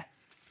 yeah.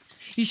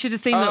 You should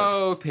have seen that.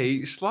 Oh,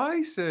 peach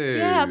slices.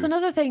 Yeah, that's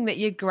another thing that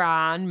your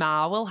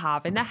grandma will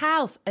have in the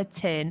house, a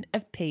tin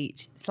of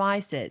peach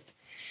slices.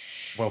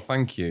 Well,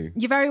 thank you.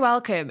 You're very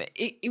welcome.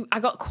 I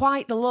got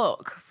quite the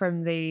look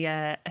from the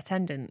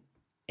attendant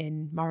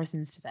in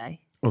Morrison's today.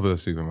 Other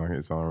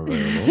supermarkets are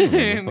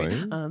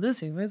available. Other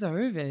supers are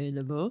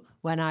available.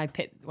 When I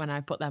put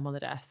them on the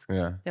desk,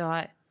 Yeah. they were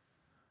like,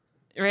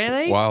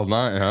 "Really? Wild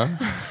night,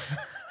 huh?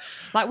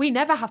 Like we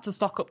never have to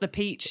stock up the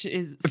peach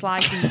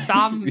slice and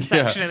spam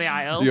section of the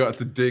aisle." You had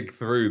to dig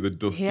through the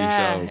dusty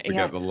shelves to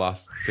yeah. get the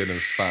last tin of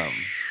spam.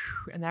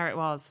 And there it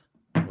was.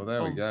 Well,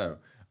 there we go.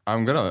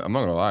 I'm not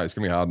gonna lie. It's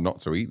gonna be hard not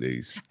to eat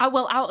these.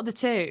 Well, out of the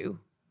two,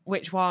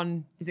 which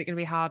one is it going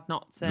to be hard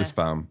not to? The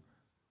spam.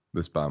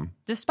 The spam.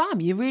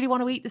 You You really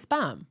want to eat the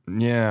spam?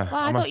 Yeah. Well,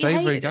 I I'm a thought you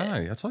savoury hated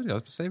guy. I told you I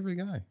was a savoury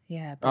guy.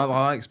 Yeah. I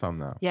like spam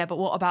now. Yeah, but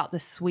what about the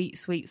sweet,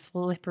 sweet,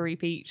 slippery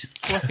peach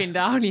slipping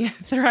down your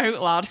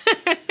throat, lad?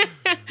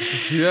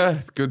 Yeah,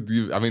 it's good.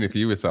 I mean, if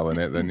you were selling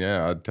it, then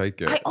yeah, I'd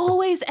take it. I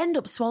always end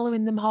up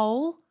swallowing them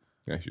whole.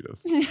 Yeah, she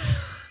does.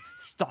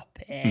 Stop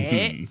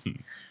it.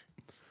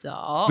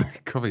 Stop.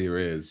 Cover your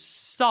ears.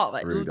 Stop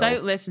it. Rudolph.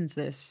 Don't listen to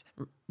this,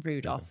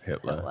 Rudolph.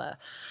 Hitler.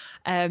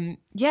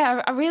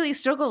 Yeah, I really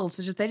struggle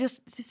to they're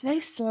so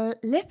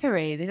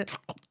slippery. They don't.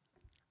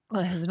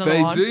 Well, there's another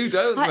They one. do,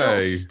 don't Like,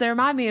 they? They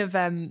remind me of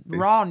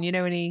Ron, you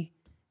know, when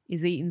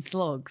he's eating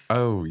slugs.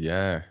 Oh,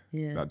 yeah.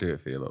 Yeah. That'll do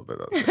it for you a little bit.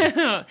 That's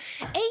it.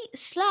 8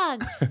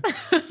 slugs.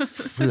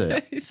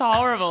 It's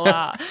horrible,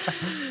 that.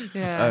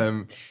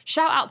 Yeah.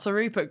 Shout out to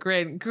Rupert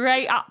Grint.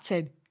 Great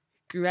acting.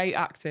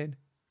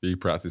 You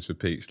practiced for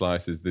peach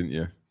slices, didn't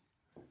you?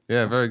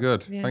 Yeah, very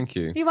good. Yeah. Thank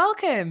you. You're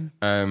welcome.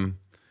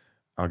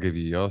 I'll give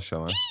you yours,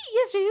 shall I?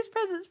 Yes, please.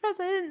 Presents.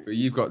 But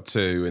you've got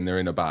 2 and they're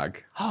in a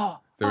bag.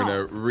 They're in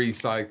a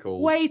recycled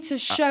Way to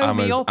show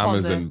me up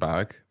Amazon on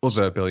bag.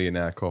 Other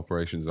billionaire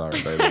corporations are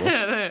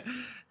available.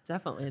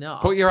 Definitely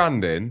not. Put your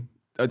hand in.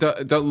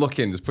 Don't look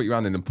in. Just put your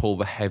hand in and pull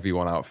the heavy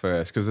one out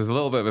first, because there's a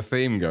little bit of a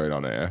theme going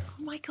on here.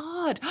 Oh my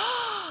God.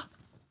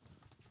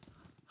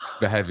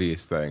 The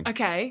heaviest thing.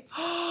 Okay.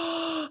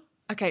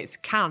 Okay, it's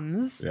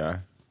cans. Yeah.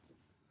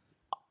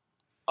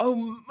 Oh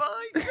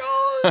my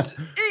God.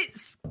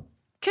 It's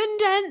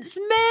condensed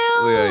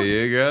milk. There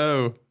you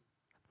go.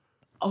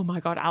 Oh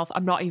my God, Alf,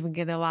 I'm not even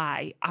going to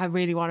lie. I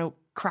really want to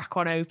crack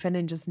one open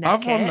and just neck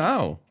Have it. one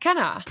now. Can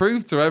I?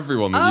 Prove to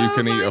everyone that you Oh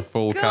can eat my a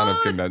full can of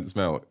God. condensed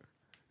milk.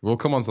 We'll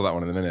come on to that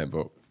one in a minute,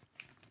 but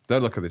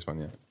don't look at this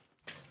one yet.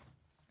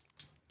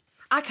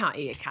 I can't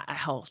eat a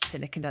whole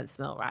tin of condensed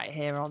milk right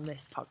here on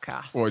this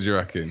podcast. What do you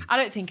reckon? I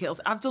don't think it'll.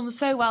 I've done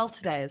so well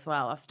today as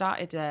well. I've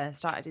started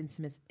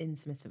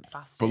intermittent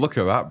fasting. But look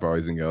at that,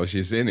 boys and girls.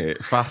 She's in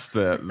it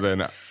faster than Don't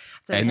know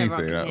if I anything.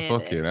 can That hear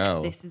fucking this.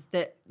 hell. This is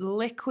the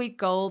liquid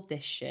gold.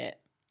 This shit.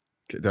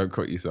 Don't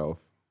cut yourself.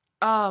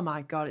 Oh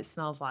my God, it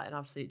smells like an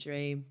absolute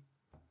dream.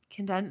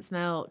 Condensed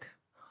milk.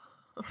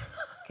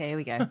 Okay, here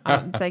we go.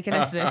 I'm taking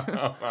a sip.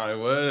 Oh, my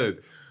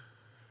word.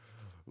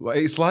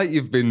 It's like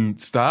you've been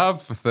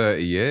starved for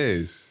 30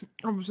 years.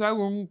 I'm so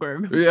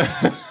hungry.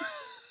 Yeah. You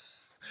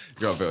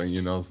got a bit on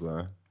your nose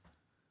there.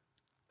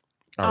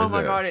 Oh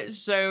my God, it's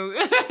so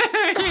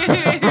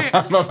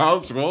My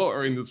mouth's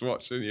watering just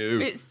watching you.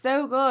 it's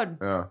so good.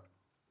 Yeah.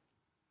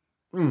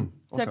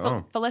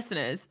 So for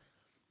listeners,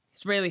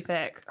 it's really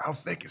thick. How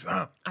thick is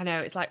that? I know,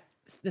 it's like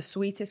the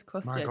sweetest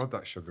custard. My God,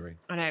 that's sugary.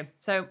 I know.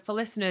 So for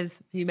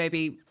listeners who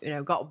maybe,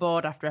 got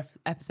bored after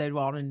episode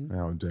 1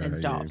 How dare and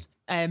stopped,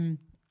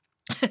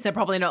 they're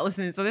probably not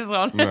listening to this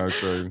one. No,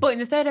 true. But in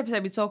the 3rd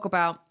episode, we talk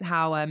about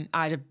how I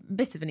had a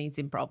bit of an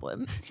eating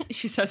problem.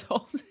 She says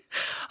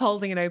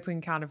holding an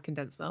open can of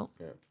condensed milk.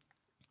 Yeah.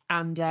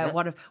 And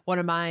one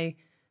of my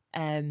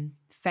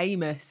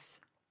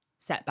famous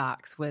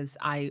setbacks was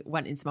I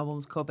went into my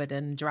mum's cupboard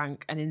and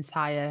drank an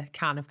entire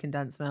can of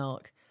condensed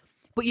milk.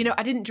 But,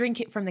 I didn't drink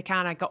it from the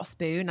can. I got a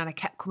spoon and I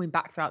kept coming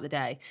back throughout the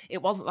day.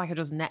 It wasn't like I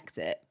just necked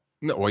it.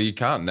 No, well, you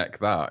can't neck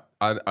that.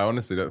 I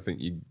honestly don't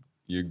think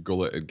your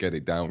gullet would get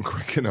it down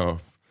quick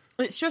enough.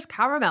 It's just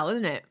caramel,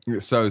 isn't it?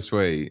 It's so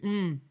sweet.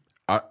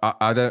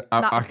 I don't.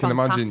 I That's can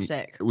fantastic.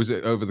 imagine. Was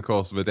it over the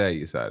course of a day?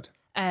 You said,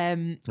 or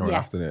an Yeah.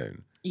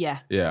 afternoon? Yeah.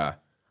 Yeah,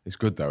 it's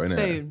good though, isn't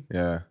Spoon. it?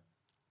 Yeah.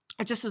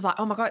 I just was like,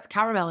 oh my God, it's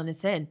caramel in a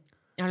tin.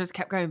 And I just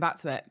kept going back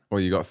to it. Well,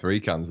 you got 3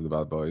 cans of the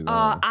bad boys.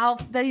 Oh,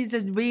 Alf, these are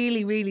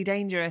really, really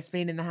dangerous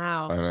being in the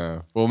house. I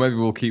know. Well, maybe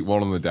we'll keep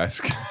one on the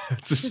desk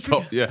to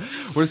stop. Yeah,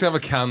 we'll just have a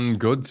canned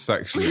goods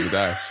section of the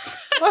desk.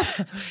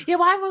 Yeah,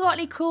 why haven't we got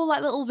any cool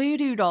like little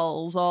voodoo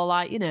dolls or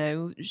like, you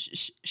know,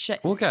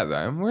 We'll get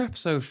them. We're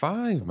episode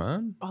 5,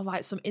 man. or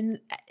like some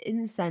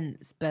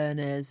incense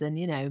burners and,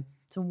 you know,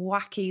 some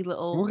wacky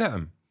little We'll get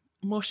them.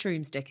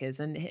 mushroom stickers.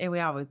 And here we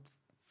are with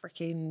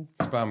freaking...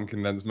 Spam,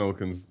 condensed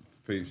milk, and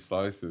peach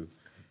slices.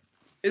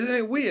 Isn't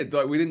it weird?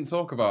 Like, we didn't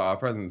talk about our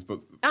presents,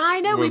 but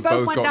I know, we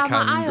both went got down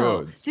that canned aisle.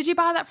 goods. Did you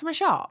buy that from a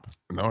shop?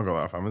 No, I got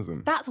that off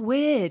Amazon. That's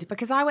weird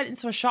because I went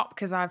into a shop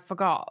because I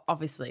forgot,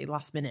 obviously,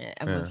 last minute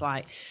and was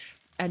like...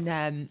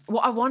 And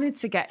what I wanted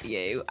to get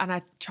you, and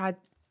I tried...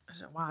 I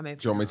don't know why I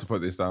moved. Do you want me to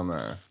put this down there?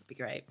 That'd be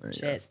great.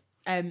 Cheers.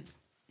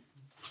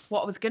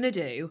 What I was going to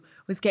do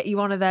was get you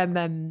one of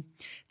them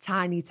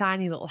tiny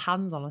little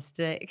hands on a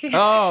stick.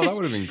 Oh, that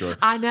would have been good.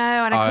 I know,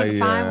 and I couldn't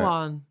find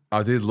one.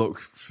 I did look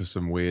for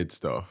some weird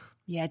stuff.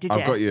 Yeah, did you?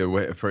 I've got you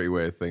a pretty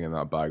weird thing in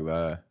that bag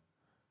there.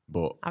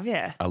 But Have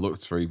you? I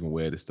looked for even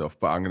weirder stuff,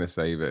 but I'm going to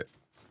save it.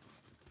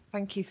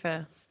 Thank you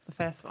for the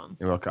first one.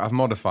 You're welcome. I've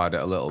modified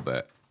it a little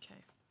bit. Okay.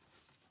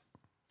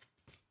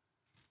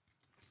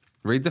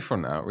 Read the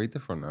front out.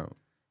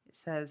 It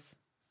says,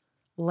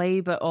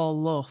 Labour or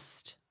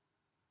Lust,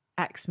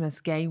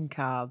 Xmas game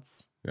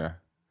cards. Yeah.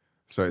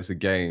 So it's a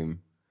game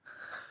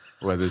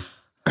where there's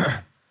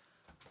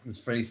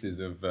faces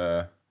of...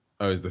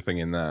 is the thing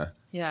in there.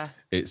 Yeah.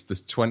 There's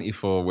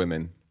 24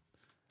 women,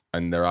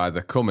 and they're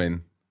either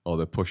coming or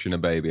they're pushing a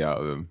baby out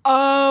of them.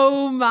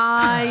 Oh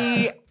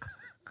my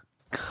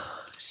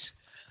gosh.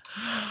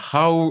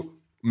 How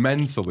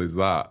mental is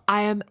that?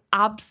 I am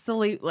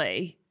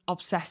absolutely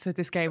obsessed with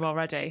this game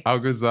already. How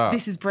good's that?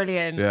 This is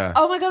brilliant. Yeah.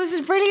 Oh my God, this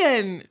is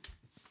brilliant.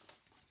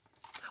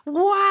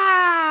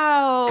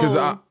 Wow. Because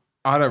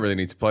I don't really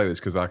need to play this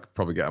because I could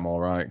probably get them all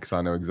right because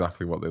I know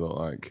exactly what they look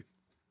like.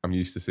 I'm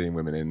used to seeing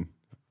women in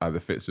either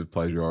fits of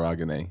pleasure or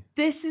agony.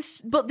 This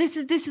is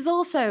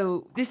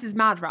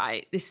mad,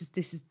 right? This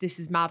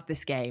is mad,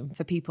 this game,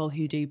 for people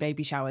who do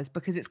baby showers,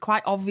 because it's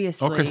quite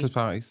obviously... Or Christmas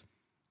parties.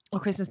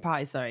 Or Christmas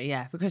parties, sorry,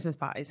 yeah, for Christmas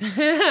parties.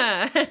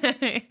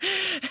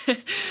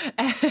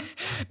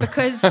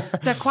 Because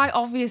they're quite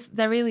obvious,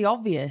 they're really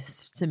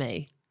obvious to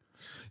me.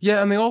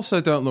 Yeah, and they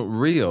also don't look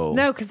real.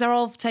 No, because they're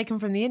all taken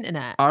from the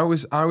internet. I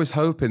was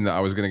hoping that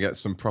I was going to get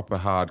some proper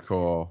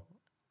hardcore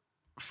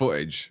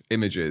footage,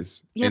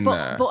 images in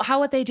there. But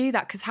how would they do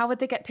that? Because how would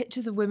they get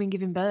pictures of women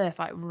giving birth,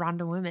 like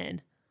random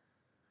women?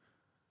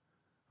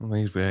 Well,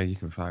 you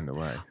can find a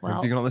way. Well,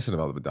 Do you not listen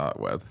about the dark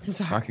web?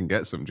 Sorry. I can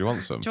get some. Do you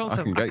want some? Do you want I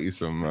some? can get you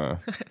some.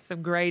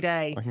 Some grade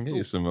A. I can get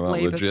you some of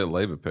that legit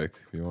Labour pick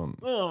if you want.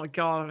 Oh my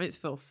God, it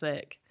feels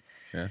sick.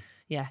 Yeah.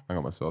 Yeah. I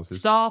got my sauces.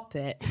 Stop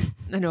it.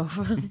 Enough.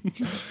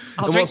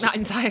 I'll drink that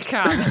entire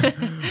can.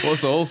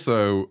 What's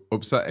also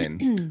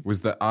upsetting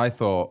was that I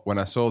thought, when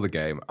I saw the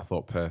game, I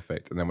thought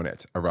perfect. And then when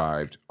it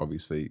arrived,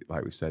 obviously,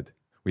 like we said,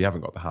 we haven't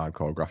got the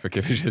hardcore graphic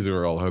images we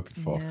were all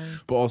hoping for. No.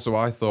 But also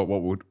I thought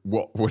what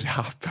would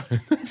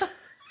happen,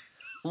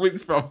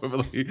 which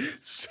probably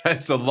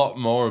says a lot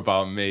more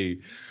about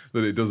me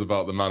than it does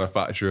about the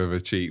manufacturer of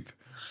a cheap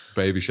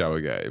baby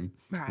shower game,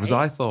 was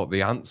I thought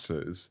the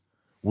answers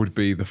would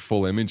be the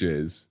full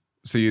images.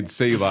 So you'd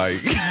see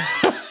like...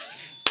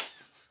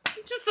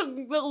 Just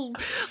some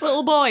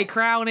little boy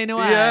crowning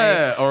away.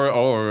 Yeah, or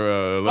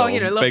a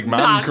little big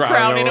man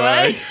crowning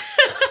away.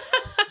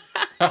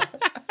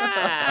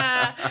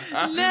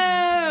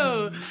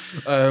 No.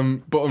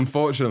 But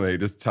unfortunately, it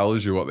just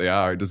tells you what they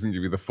are. It doesn't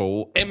give you the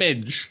full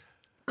image.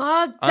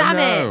 God damn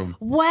it.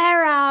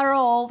 Where are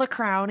all the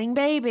crowning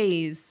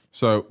babies?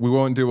 So we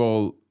won't do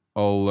all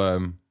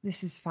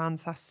This is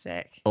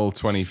fantastic. all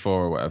 24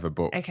 or whatever,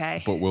 but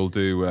Okay. But we'll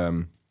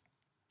do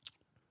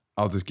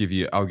I'll give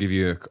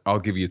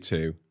you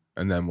 2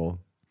 and then we'll...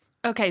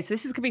 Okay, so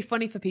this is going to be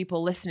funny for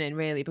people listening,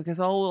 really, because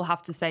all we'll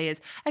have to say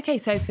is, okay,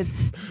 so for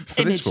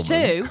image this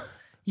woman. 2,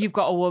 you've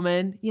got a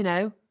woman, you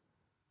know,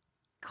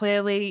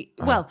 clearly...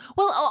 Well,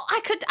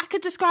 I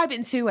could describe it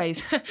in 2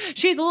 ways.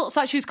 She either looks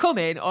like she's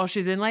coming or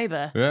she's in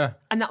labour. Yeah.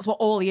 And that's what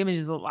all the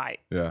images look like.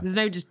 Yeah.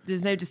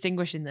 There's no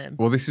distinguishing them.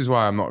 Well, this is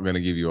why I'm not going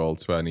to give you all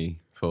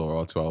 24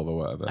 or 12 or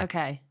whatever.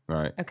 Okay.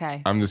 Right.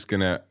 Okay. I'm just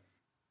going to...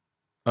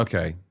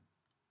 Okay.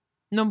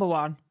 Number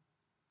 1.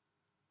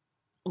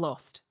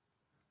 Lust.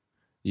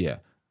 Yeah.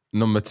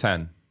 Number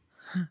 10.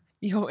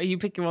 Are you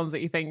picking ones that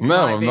you think? No,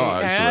 might I'm be?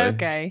 not, actually.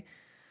 Okay.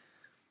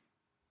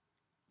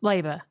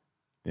 Labour.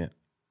 Yeah.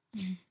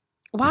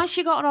 Why has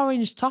she got an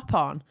orange top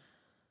on?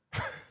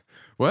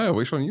 Where?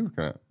 Which one are you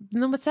looking at?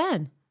 Number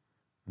 10.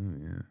 Oh,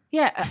 yeah.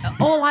 Yeah.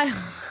 All I...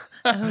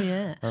 Oh,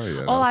 yeah. Oh,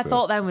 yeah. All I that's it.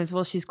 thought then was,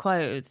 well, she's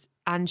clothed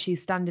and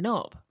she's standing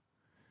up.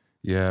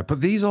 Yeah, but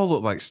these all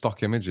look like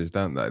stock images,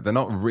 don't they? They're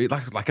not real.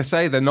 Like I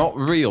say, they're not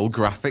real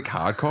graphic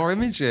hardcore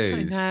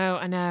images.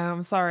 I know.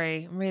 I'm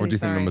sorry. I'm really sorry. What do you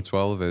think number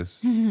 12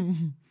 is?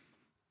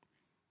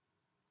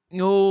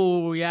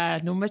 Oh, yeah.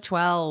 Number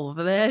 12.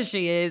 There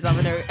she is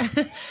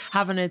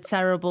having a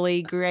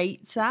terribly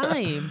great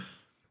time.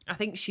 I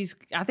think she's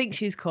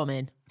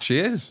coming. She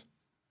is.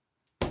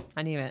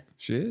 I knew it.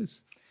 She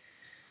is.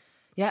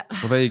 Yeah.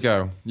 Well, there you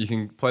go. You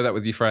can play that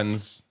with your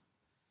friends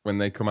when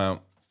they come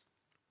out.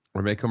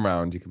 When they come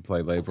round, you can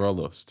play Labour or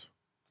Lust.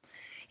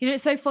 You know,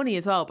 it's so funny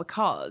as well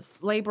because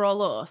Labour or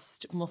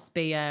Lust must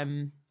be a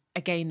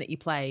game that you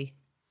play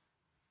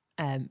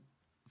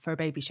for a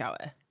baby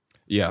shower.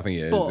 Yeah, I think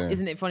it is. But yeah.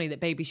 isn't it funny that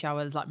baby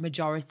showers, like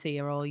majority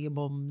are all your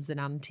mums and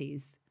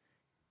aunties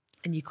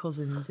and your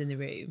cousins in the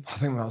room? I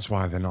think that's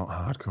why they're not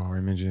hardcore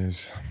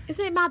images.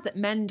 Isn't it mad that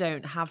men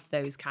don't have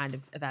those kind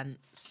of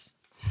events?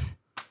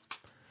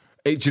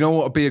 Do you know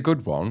what would be a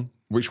good one,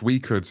 which we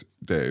could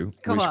do,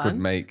 Come which on. could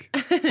make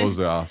us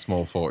our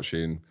small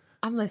fortune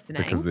I'm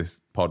listening. because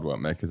this pod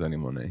won't make us any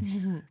money,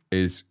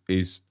 is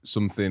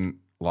something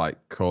like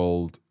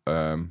called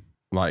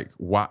like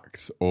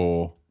whacked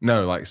or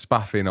no, like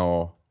spaffing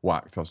or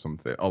whacked or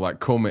something, or like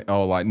coming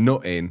or like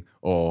nutting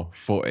or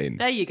footing.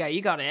 There you go.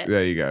 You got it.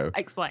 There you go.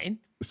 Explain.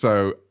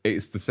 So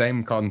it's the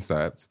same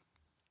concept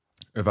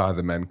of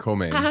either men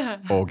coming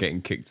or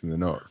getting kicked in the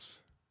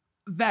nuts.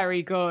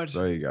 Very good.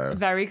 There you go.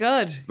 Very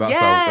good.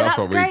 That's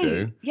what great. we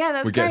do. Yeah,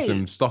 that's we great. get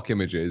some stock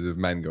images of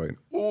men going,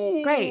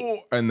 ooh,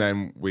 Great. and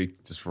then we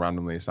just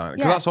randomly assign it.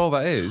 Because Yeah. that's all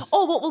that is.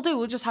 Or what we'll do,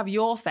 we'll just have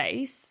your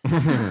face,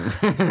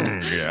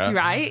 Yeah.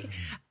 right?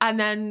 And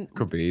then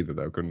Could be either,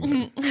 though,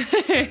 couldn't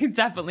it?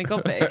 definitely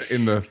could be.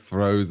 In the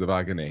throes of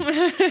agony.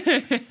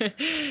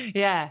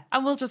 Yeah.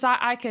 And we'll just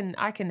I can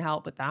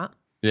help with that.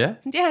 Yeah?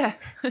 Yeah.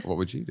 What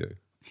would you do?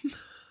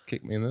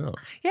 Kick me in the nuts.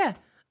 Yeah.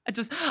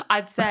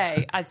 I'd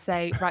say,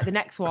 right, the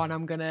next one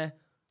I'm gonna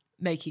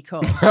make you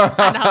come.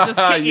 And I'll just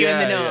kick you in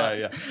the Yeah,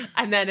 nuts.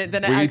 And then We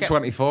I need go,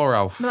 24,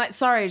 Alf. I'm like,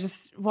 sorry,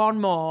 just one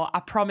more. I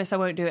promise I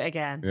won't do it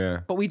again. Yeah.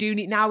 But we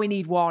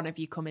need one of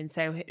you coming.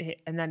 So,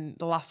 and then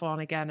the last one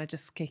again, I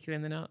just kick you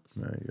in the nuts.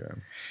 There you go.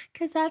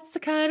 Because that's the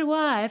kind of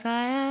wife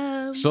I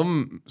am.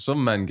 Some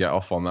men get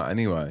off on that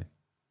anyway.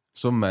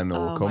 Some men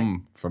will Oh,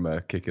 come from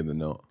a kick in the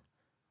nut.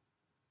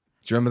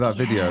 Do you remember that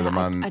video? Yeah, The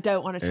man I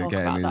don't want to talk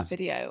getting about that his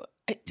video.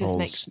 It just balls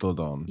makes stood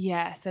on.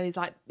 yeah. So he's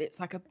like, it's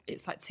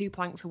like 2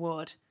 planks of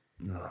wood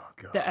Oh,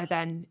 God. that are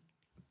then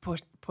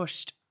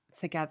pushed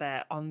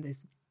together on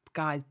this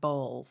guy's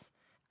balls,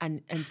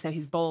 and so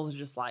his balls are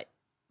just like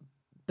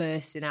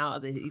bursting out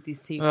of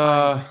these 2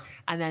 planks,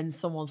 and then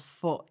someone's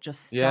foot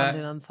just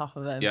standing on top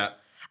of him. Yeah.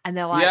 And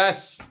they're like,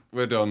 Yes,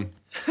 we're done.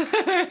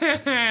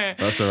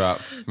 That's a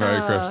wrap.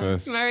 Merry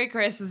Christmas. Merry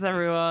Christmas,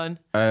 everyone.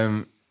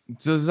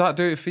 Does that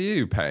do it for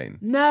you, Payne?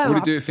 No, Would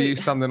it do it for you absolutely-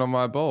 standing on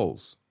my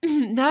balls?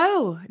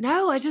 No,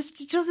 I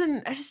just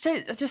don't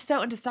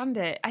understand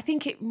it. I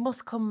think it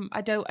must come.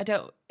 I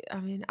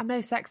mean, I'm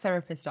no sex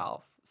therapist,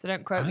 Alf, so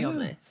don't quote me on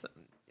this.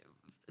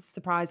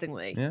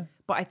 Surprisingly, Yeah.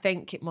 but I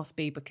think it must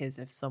be because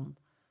of some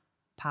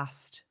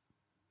past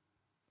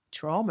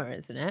trauma,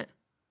 isn't it?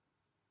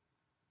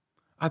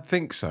 I'd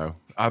think so.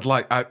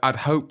 I'd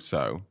hope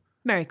so.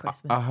 Merry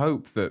Christmas. I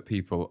hope that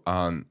people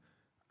aren't,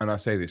 and I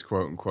say this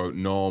quote unquote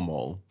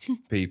normal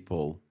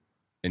people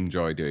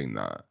enjoy doing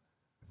that.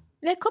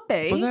 There could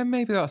be. But then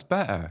maybe that's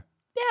better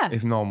Yeah.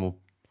 if normal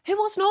Who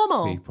was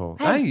normal? people.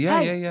 Hey, yeah.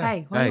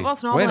 Hey,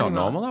 what's normal We're not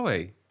anymore? normal, are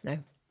we? No.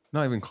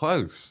 Not even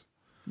close.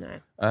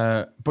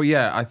 No. But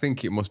yeah, I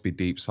think it must be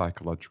deep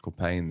psychological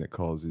pain that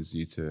causes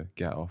you to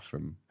get off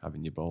from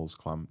having your balls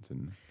clamped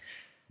and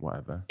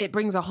whatever. It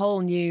brings a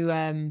whole new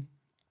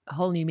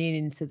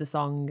meaning to the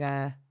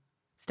song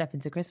Step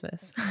Into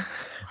Christmas.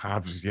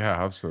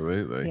 Yeah,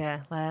 absolutely.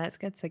 Yeah, let's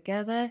get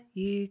together.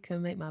 You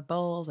can make my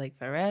balls ache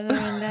forever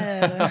and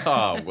ever.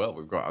 Oh, well,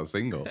 we've got our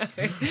single.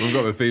 We've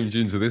got the theme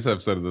tune to this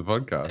episode of the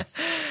podcast.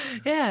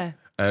 Yeah.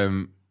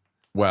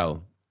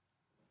 Well,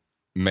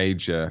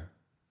 major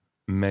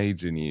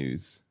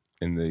news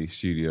in the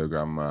Studio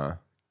Grandma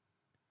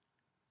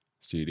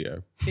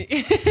studio.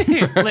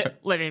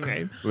 Living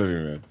room.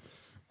 Living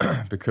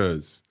room.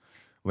 Because,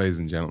 ladies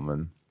and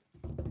gentlemen,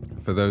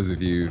 for those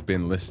of you who've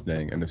been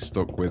listening and have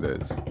stuck with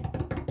us,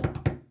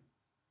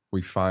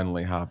 we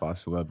finally have our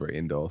celebrity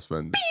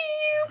endorsements.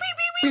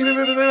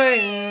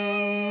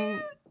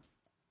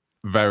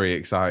 Very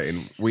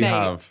exciting. We Mate,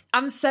 have.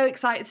 I'm so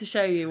excited to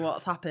show you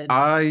what's happened.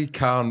 I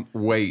can't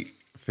wait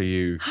for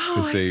you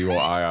to see what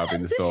I have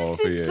in store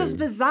for you. This is just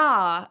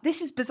bizarre.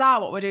 This is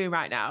bizarre what we're doing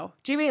right now.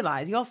 Do you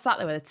realise you're sat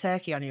there with a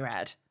turkey on your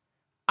head?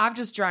 I've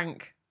just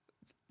drank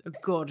a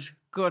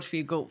good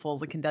few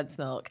gulpfuls of condensed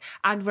milk,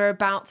 and we're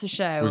about to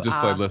show. We just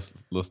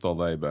played Lust or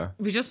Labour.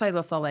 We just played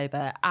Lust or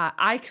Labour.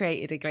 I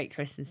created a great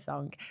Christmas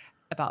song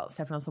about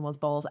stepping on someone's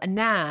balls, and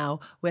now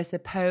we're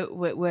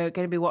going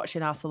to be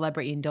watching our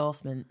celebrity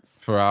endorsements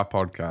For our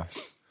podcast.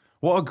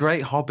 What a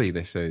great hobby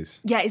this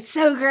is. Yeah, it's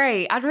so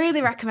great. I'd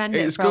really recommend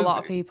it for a lot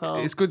of people.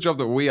 It's a good job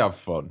that we have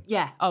fun.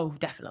 Yeah. Oh,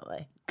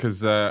 definitely.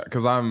 Because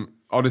I'm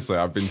honestly,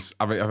 I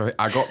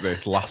got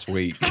this last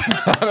week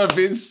and I've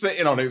been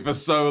sitting on it for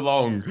so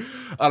long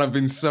and I've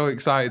been so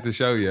excited to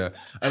show you,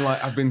 and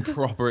like I've been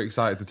proper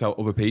excited to tell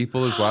other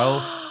people as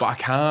well, but I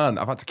can't.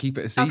 I've had to keep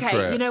it a secret.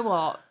 Okay, you know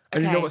what?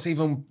 And you Okay. know what's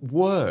even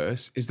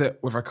worse is that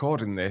we're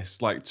recording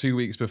this like 2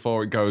 weeks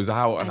before it goes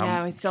out, and I know,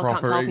 I I'm still can't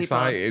proper tell people.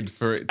 excited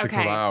for it to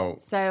come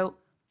out. So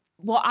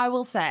what I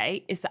will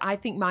say is that I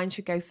think mine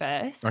should go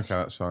first. Okay,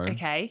 that's fine.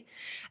 Okay.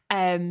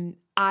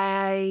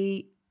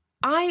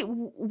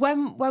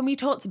 When we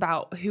talked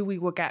about who we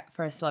would get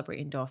for a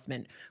celebrity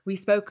endorsement, we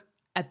spoke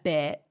a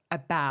bit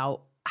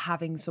about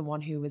having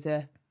someone who was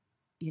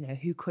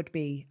who could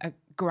be a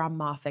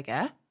grandma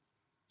figure.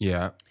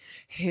 Yeah.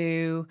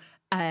 Who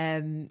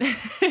who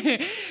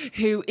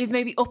is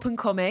maybe up and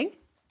coming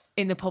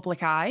in the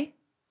public eye.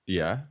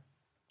 Yeah.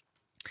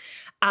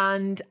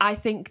 And I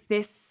think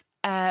this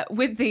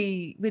with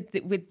the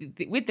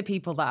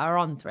people that are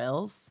on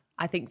Thrills,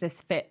 I think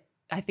this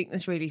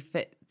really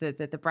fit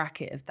the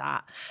bracket of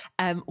that.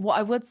 What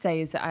I would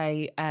say is that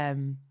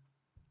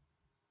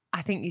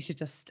I think we should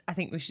just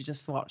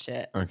watch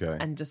it. Okay.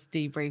 And just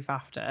debrief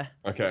after.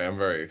 Okay, I'm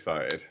very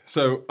excited.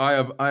 So I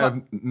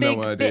have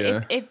no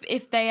idea.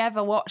 If they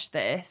ever watch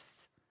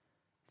this,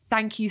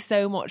 thank you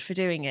so much for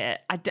doing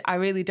it. I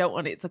really don't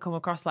want it to come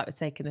across like we're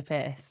taking the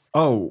piss.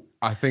 Oh,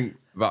 I think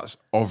that's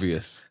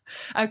obvious.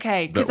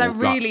 Okay, because that's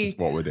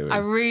what we're doing. I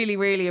really,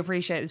 really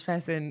appreciate this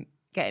person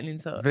getting in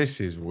touch. This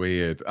is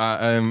weird.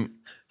 Yeah,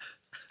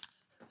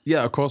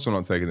 of course we're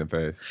not taking the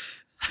piss.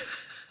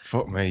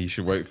 Fuck me, you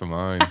should wait for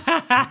mine.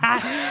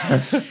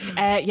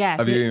 Yeah.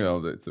 Have you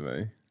emailed it to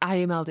me? I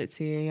emailed it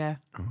to you, yeah.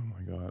 Oh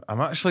my God.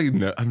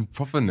 I'm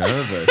proper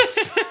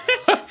nervous.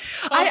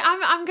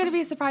 I'm going to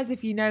be surprised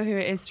if you know who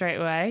it is straight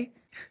away.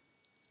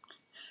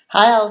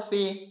 Hi,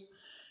 Alfie.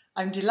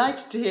 I'm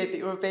delighted to hear that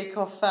you're a Bake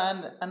Off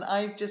fan, and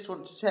I just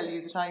want to tell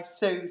you that I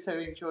so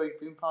enjoyed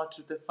being part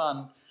of the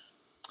fun.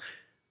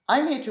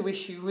 I'm here to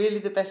wish you really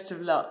the best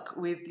of luck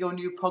with your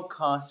new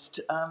podcast.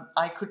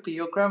 I could be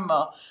your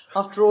grandma.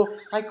 After all,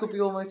 I could be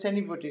almost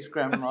anybody's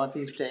grandma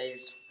these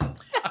days.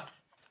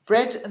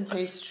 Bread and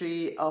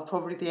pastry are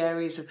probably the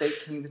areas of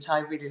baking that I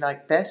really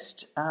like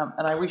best,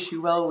 and I wish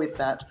you well with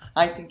that.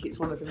 I think it's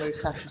one of the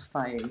most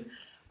satisfying.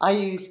 I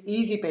use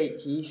Easy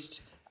Bake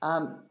yeast.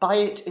 Buy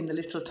it in the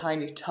little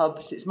tiny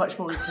tubs. It's much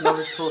more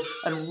economical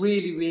and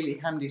really, really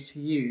handy to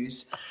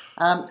use.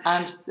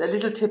 And a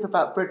little tip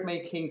about bread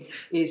making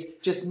is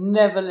just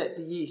never let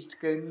the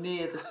yeast go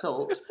near the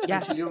salt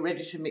until you're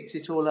ready to mix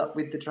it all up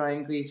with the dry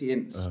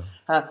ingredients.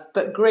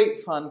 But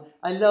great fun.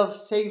 I love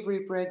savoury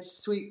breads,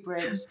 sweet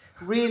breads,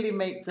 really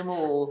make them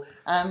all.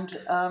 And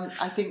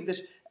I think that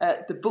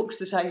the books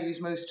that I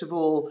use most of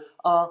all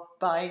are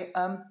by,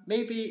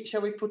 maybe,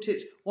 shall we put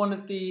it, one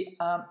of the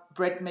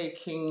bread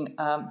making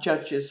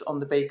judges on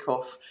the Bake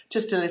Off.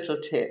 Just a little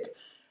tip.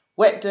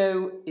 Wet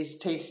dough is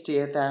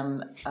tastier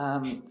than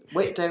a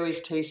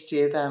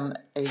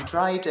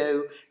dry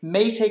dough.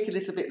 May take a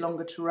little bit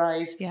longer to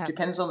rise. Yeah.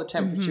 Depends on the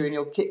temperature in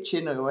your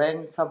kitchen or your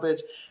own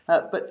cupboard.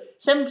 But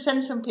send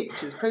some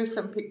pictures. Post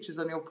some pictures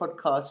on your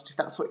podcast if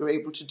that's what you're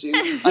able to do.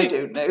 I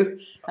don't know.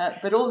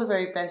 But all the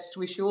very best.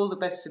 Wish you all the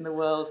best in the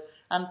world.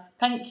 And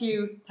thank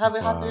you. Have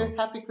a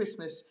happy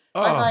Christmas.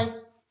 Oh. Bye-bye.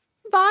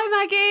 Bye,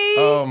 Maggie.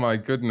 Oh, my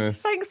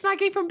goodness. Thanks,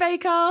 Maggie from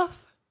Bake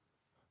Off.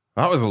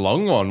 That was a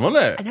long one,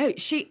 wasn't it? I know.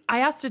 I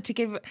asked her to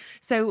give...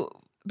 So...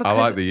 I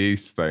like the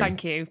yeast thing.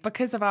 Thank you.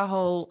 Because of our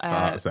whole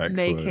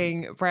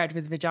making bread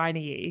with vagina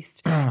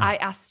yeast, I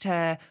asked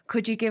her,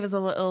 could you give us a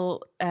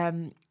little,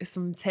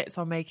 some tips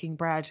on making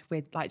bread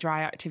with like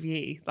dry active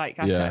yeast? Like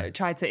I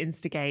tried to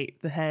instigate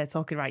her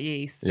talking about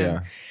yeast.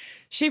 Yeah.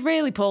 She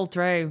really pulled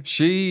through.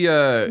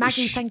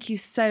 Maggie, thank you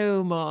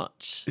so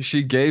much.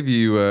 She gave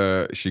you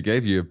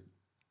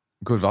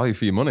good value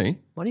for your money.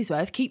 Money's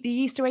worth. Keep the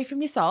yeast away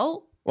from your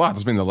salt. Wow,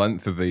 that's been the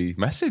length of the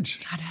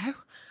message. I know.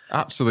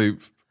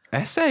 Absolute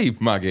essay,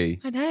 Maggie.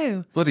 I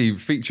know. Bloody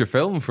feature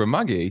film from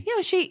Maggie. Yeah,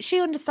 she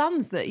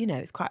understands that,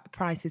 it's quite a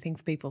pricey thing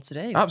for people to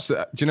do.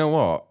 Absolutely. Do you know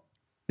what?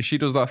 If she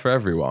does that for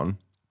everyone,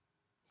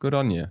 good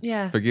on you.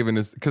 Yeah. For giving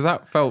us... Because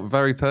that felt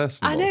very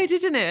personal. I know,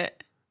 didn't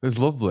it? It was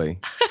lovely.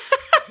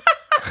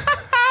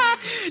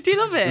 Do you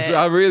love it?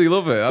 I really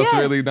love it. That's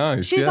really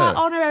nice. She's our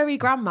honorary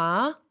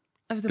grandma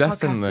of the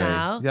podcast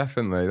now.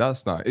 Definitely.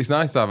 That's nice. It's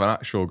nice to have an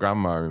actual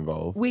grandma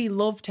involved. We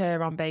loved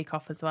her on Bake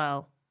Off as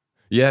well.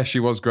 Yeah, she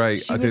was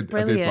great. I did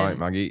like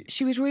Maggie.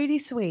 She was really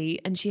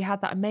sweet and she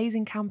had that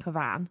amazing camper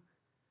van.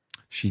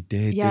 She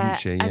did, didn't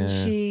she? Yeah. And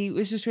she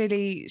was just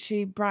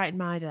she brightened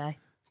my day.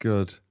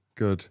 Good.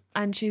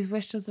 And she's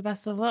wished us the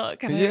best of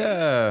luck.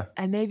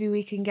 And maybe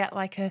we can get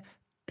like a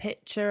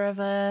picture of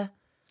her.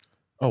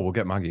 Oh, we'll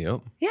get Maggie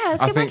up. Yeah,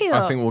 let's get Maggie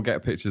up. I think we'll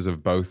get pictures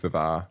of both of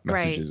our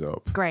messages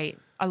up. Great.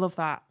 I love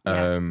that.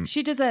 Yeah.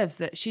 She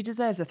deserves it. She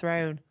deserves a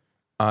throne.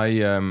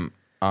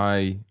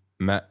 I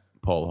met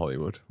Paul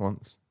Hollywood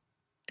once.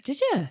 Did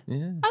you?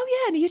 Yeah.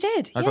 Oh, yeah, you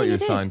did. I got you a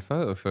signed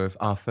photo for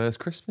our first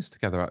Christmas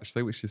together,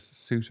 actually, which is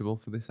suitable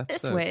for this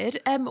episode. It's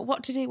weird.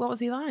 What was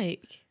he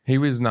like? He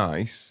was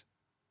nice.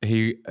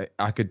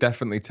 I could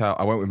definitely tell.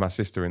 I went with my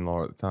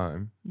sister-in-law at the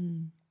time,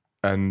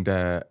 and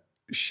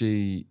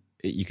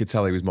you could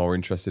tell he was more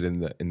interested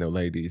in the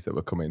ladies that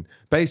were coming.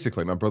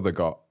 Basically, my brother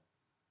got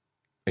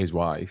his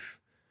wife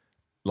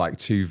like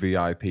 2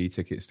 VIP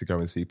tickets to go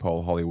and see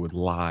Paul Hollywood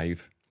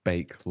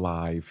bake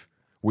live,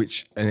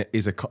 which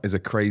is a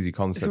crazy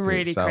concept. It's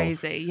really in itself.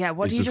 Crazy. Yeah.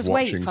 What do you just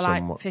wait for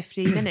like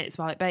 15 minutes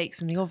while it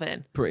bakes in the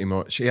oven? Pretty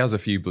much. He has a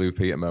few Blue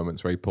Peter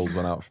moments where he pulls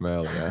one out from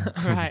earlier.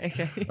 Right.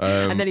 Okay.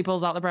 And then he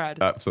pulls out the bread.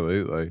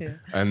 Absolutely. Yeah.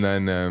 And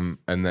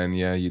then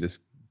you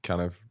just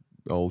kind of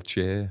old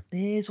cheer.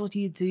 Here's what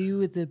you do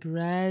with the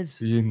bread.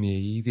 You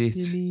need it.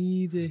 You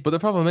need it. But the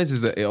problem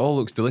is that it all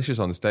looks delicious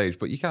on the stage,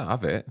 but you can't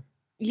have it.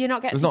 You're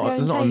not getting There's to go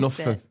and not enough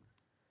taste for it.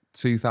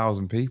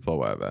 2,000 people or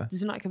whatever.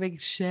 There's not like a big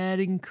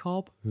sharing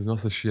cob. There's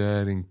not a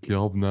sharing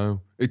job,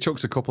 no. It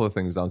chucks a couple of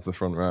things down to the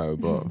front row,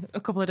 but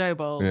A couple of dough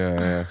balls.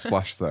 yeah,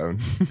 splash zone.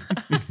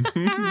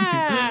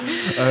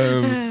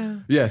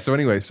 Yeah, so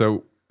anyway,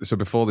 so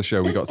before the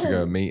show, we got to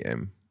go and meet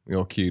him. We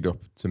all queued up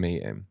to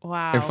meet him.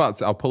 Wow. In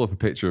fact, I'll pull up a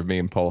picture of me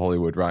and Paul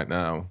Hollywood right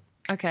now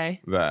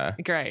Okay. there.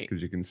 Great.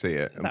 Because you can see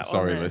it. I'm That one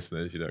sorry, there.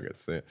 listeners, you don't get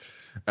to see it.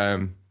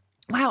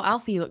 Wow,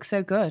 Alfie, you look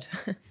so good.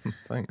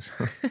 Thanks.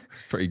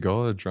 Pretty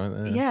gorgeous right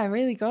there. Yeah,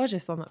 really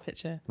gorgeous on that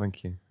picture.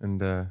 Thank you.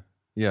 And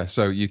yeah,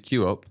 so you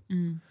queue up,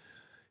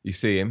 you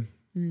see him,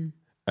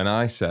 and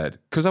I said,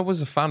 because I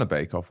was a fan of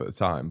Bake Off at the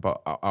time,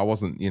 but I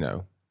wasn't,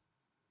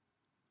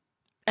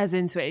 As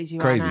into it as you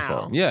crazy are now.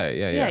 for him. Yeah.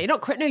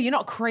 You're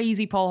not a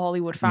crazy Paul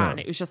Hollywood fan.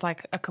 No. It was just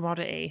like a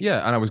commodity.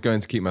 Yeah, and I was going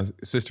to keep my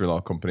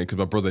sister-in-law company because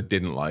my brother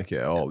didn't like it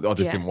at all. I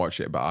just Yeah. didn't watch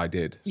it, but I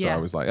did. So Yeah. I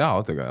was like, oh,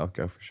 I'll do it. I'll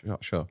go for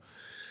sure.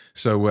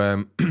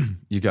 So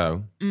you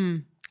go,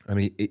 and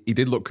he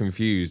did look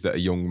confused at a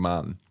young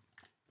man,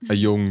 a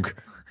young,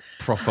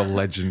 proper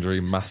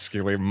legendary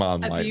masculine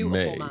man A like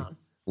beautiful me man.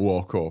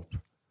 walk up.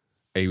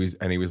 He was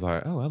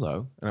like, oh,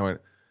 hello. And I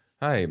went,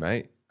 hey,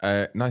 mate,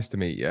 nice to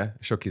meet you.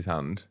 Shook his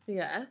hand,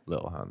 Yeah.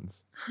 little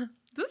hands.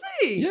 Does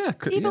he? Yeah,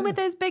 Even yeah. with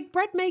those big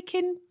bread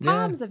making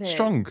palms of his.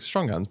 Strong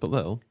hands, but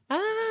little.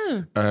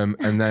 Ah.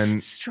 And then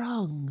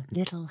Strong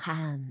little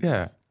hands.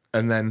 yeah,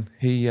 and then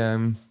he,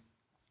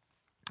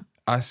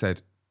 I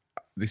said,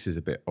 this is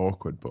a bit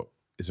awkward, but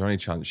is there any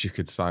chance you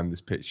could sign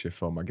this picture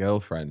for my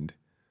girlfriend?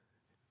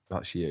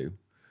 That's you.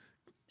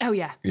 Oh,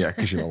 yeah. Yeah,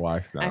 because you're my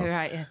wife now. Oh,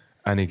 right, yeah.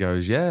 And he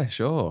goes, yeah,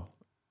 sure.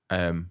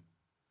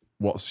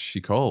 What's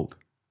she called?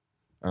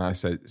 And I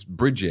said, it's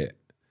Bridget.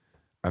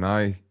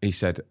 And he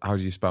said, how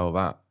do you spell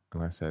that?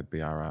 And I said,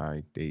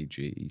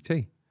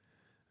 Bridget.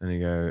 And he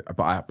goes,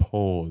 but I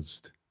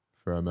paused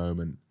for a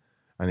moment.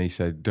 And he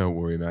said, don't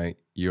worry, mate.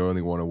 You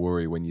only want to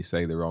worry when you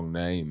say the wrong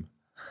name.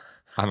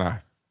 And I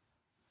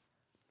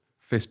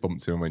fist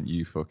bumped to him and went,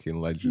 you fucking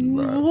legend,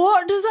 bro.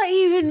 What does that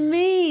even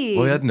mean?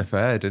 Well, he had an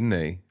affair, didn't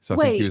he? So I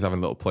think Wait. he was having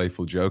a little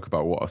playful joke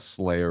about what a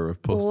slayer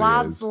of pussy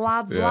is.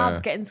 Lads Yeah.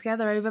 getting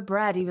together over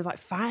bread. He was like,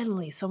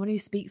 finally, someone who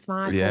speaks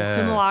my Yeah.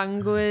 fucking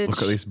language.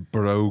 Look at this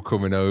bro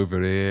coming over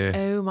here.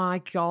 Oh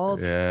my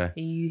God. Yeah.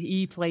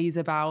 He plays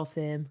about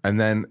him.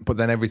 But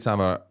then every time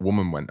a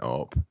woman went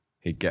up,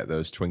 he'd get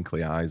those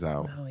twinkly eyes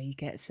out. Oh, he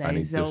gets and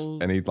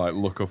he'd like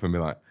look up and be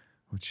like,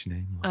 what's your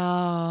name?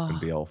 Oh, And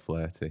be all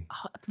flirty.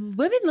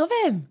 women love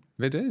him.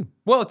 They do.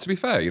 Well, to be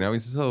fair,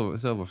 he's a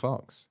silver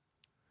fox.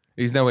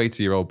 He's no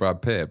 80-year-old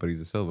Brad Pitt, but he's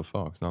a silver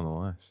fox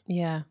nonetheless.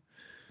 Yeah.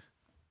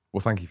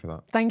 Well, thank you for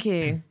that. Thank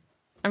you.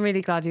 I'm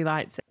really glad you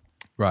liked it.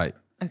 Right.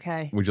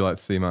 Okay. Would you like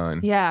to see mine?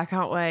 Yeah, I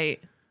can't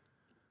wait.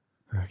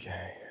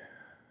 Okay.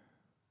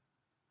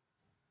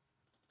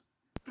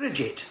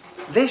 Bridget,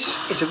 this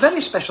is a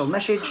very special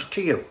message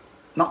to you.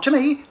 Not to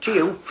me, to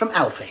you, from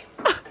Alfie.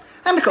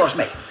 And of course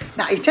me.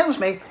 Now, he tells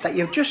me that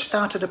you've just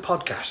started a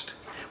podcast,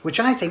 which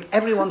I think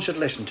everyone should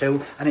listen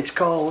to, and it's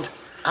called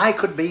I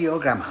Could Be Your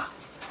Grandma.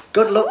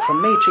 Good luck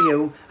from me to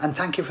you, and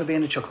thank you for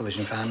being a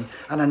Chucklevision fan,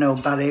 and I know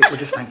Barry would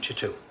have thanked you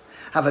too.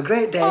 Have a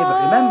great day,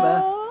 but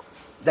remember,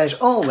 there's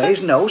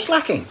always no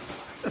slacking.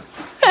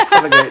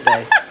 Have a great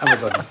day. Have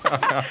a good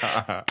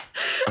one.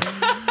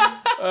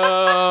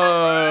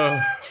 Oh,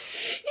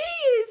 He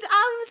is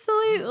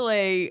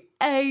absolutely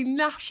a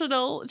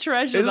national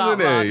treasure, Isn't that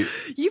man.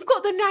 he? You've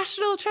got the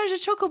national treasure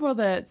Chuckle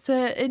Brother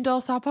to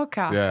endorse our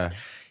podcast. yeah.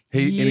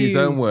 In his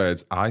own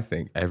words, I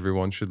think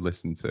everyone should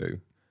listen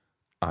to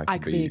I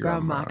Could Be Your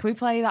Grandma. Can we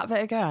play that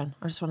bit again?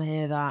 I just want to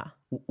hear that.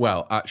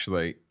 Well,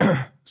 actually,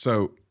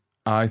 so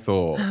I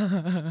thought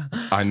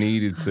I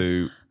needed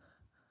to.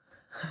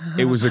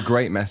 It was a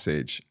great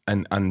message,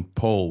 and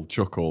Paul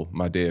Chuckle,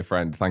 my dear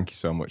friend, thank you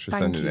so much for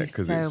Thank sending you it,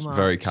 because so it's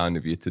very much. kind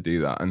of you to do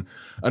that.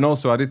 And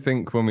also, I did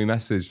think when we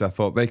messaged, I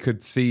thought they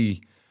could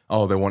see,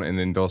 they want an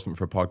endorsement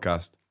for a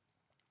podcast.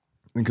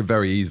 They could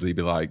very easily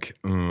be like,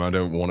 I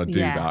don't want to do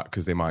Yeah. that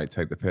because they might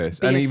take the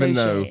piss. Be and even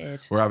though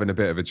associated. we're having a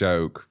bit of a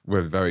joke,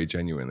 we're very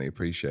genuinely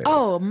appreciative.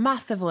 Oh,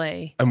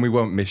 massively. And we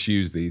won't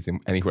misuse these in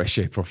any way,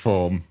 shape, or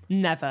form.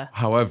 Never.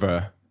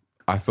 However,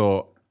 I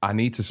thought I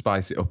need to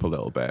spice it up a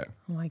little bit.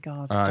 Oh my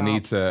God. I Stop.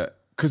 need to,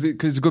 because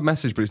it's a good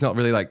message, but it's not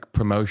really like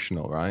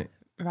promotional, right?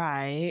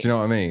 Right. Do you know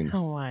what I mean?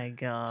 Oh my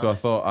God. So I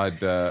thought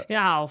I'd.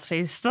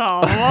 Alfie,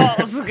 stop.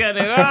 What's going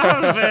to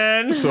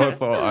happen? So I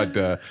thought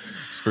I'd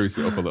spruce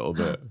it up a little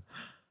bit.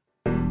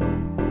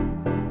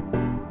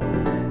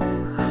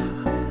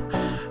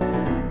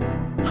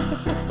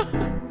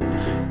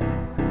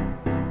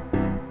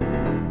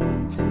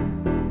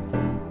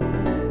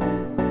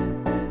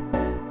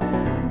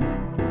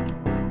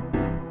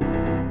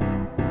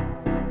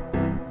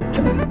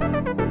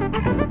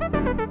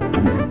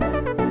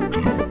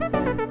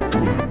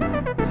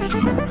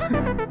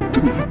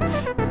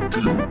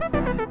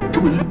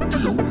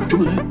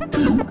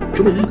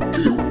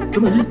 Jimmy,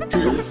 your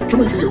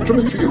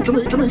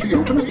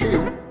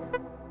grandma.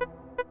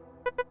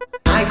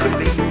 I could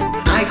be your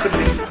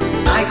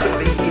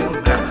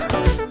grandma.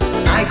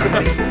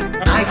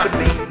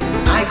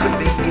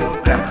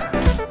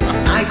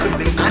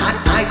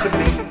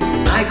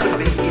 I could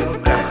be your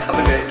grandma. Have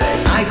a great day.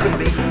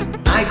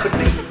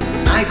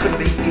 I could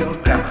be your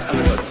grandma. Have a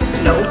good.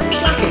 No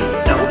slacking.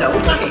 No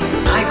slacking.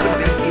 I could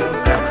be your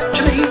grandma.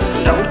 To me,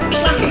 no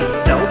slacking.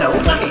 No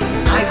slacking.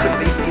 I could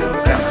be your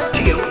grandma. To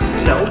you,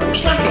 no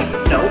slacking.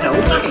 No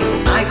slacking.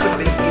 I could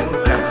be your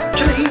grandma.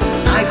 To me, I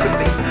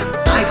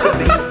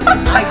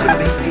could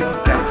be your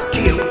grandma. To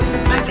you,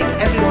 I think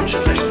everyone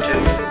should listen to.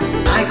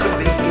 I could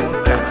be your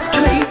grandma. To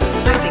me,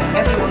 I think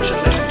everyone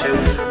should listen to.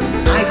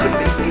 I could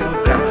be your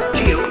grandma.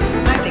 To you,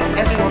 I think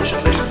everyone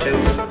should listen to.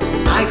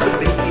 I could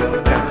be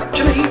your grandma.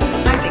 To me,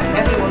 I think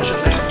everyone should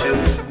listen to.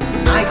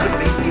 I could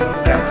be your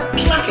grandma.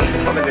 Slacking.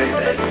 Have a great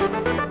day.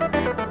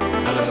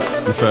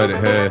 You've heard it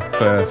here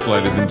first,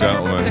 ladies and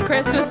gentlemen.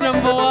 Christmas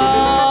number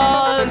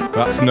 1.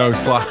 That's No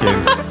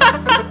Slacking.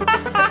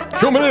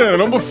 Coming in at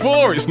number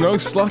 4, it's No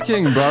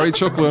Slacking. Barry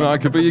Chuckle and I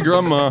Could Be Your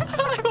Grandma.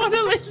 I want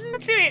to listen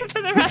to it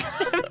for the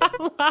rest of my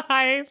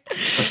life.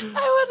 I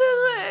want to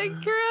let it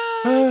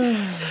grow.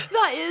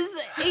 That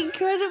is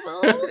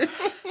incredible.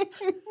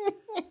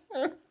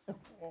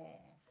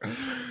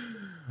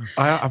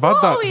 I've had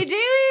What that. are we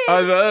doing?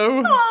 I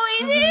know. What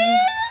are we doing?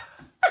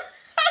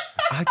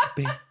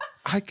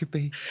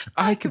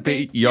 I could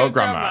be your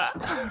grandma.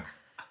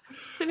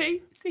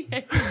 See,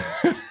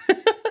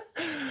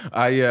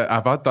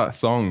 I've had that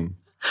song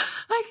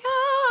I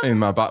can't. in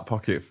my back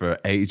pocket for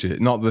ages.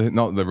 Not the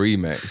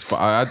remix, but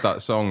I had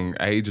that song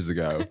ages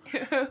ago.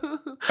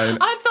 And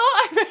I thought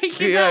I recognized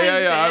it.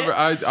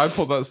 yeah. I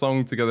put that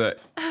song together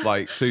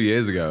like 2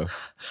 years ago.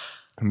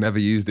 I never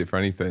used it for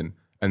anything,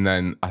 and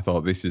then I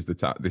thought, this is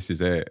this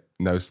is it.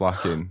 No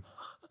Slacking.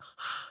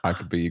 I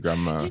Could Be Your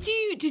Grandma.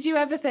 Did you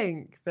ever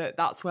think that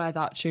that's where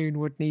that tune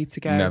would need to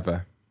go?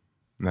 Never.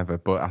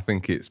 But I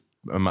think it's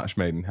a match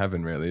made in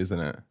heaven, really, isn't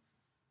it?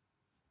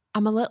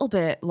 I'm a little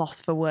bit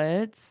lost for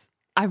words.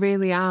 I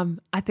really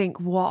am. I think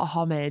what a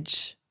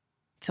homage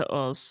to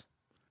us.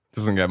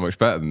 Doesn't get much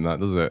better than that,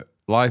 does it?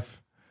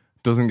 Life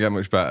doesn't get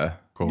much better.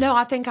 Cool. No,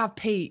 I think I've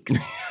peaked.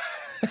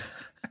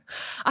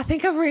 I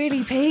think I've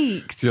really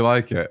peaked. Do you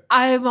like it?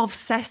 I'm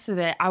obsessed with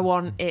it. I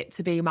want it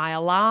to be my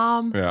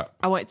alarm. Yeah.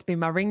 I want it to be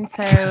my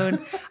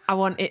ringtone. I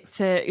want it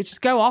to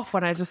just go off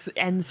when I just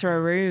enter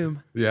a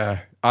room. Yeah.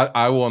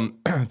 I want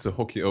to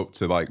hook it up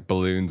to like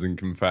balloons and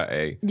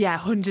confetti. Yeah,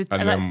 100.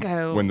 And Let's then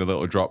go. when the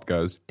little drop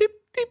goes, dip,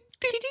 dip,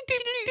 dip, dip, dip,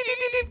 dip,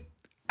 dip,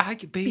 I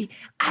could be.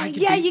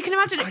 Yeah, you can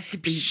imagine it. I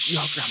could be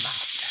your grandma.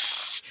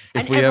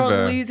 And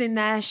everyone losing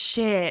their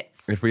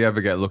shits. If we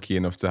ever get lucky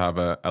enough to have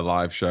a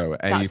live show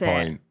at any That's it.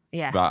 point,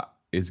 Yeah. that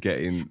is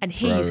getting And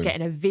he's thrown.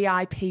 getting a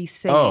VIP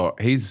seat. Oh,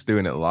 he's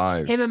doing it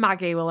live. Him and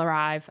Maggie will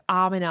arrive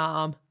arm in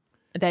arm.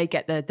 They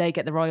get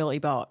the royalty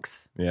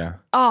box. Yeah.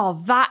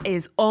 Oh, that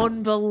is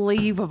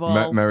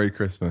unbelievable. Merry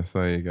Christmas.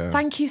 There you go.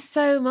 Thank you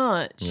so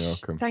much. You're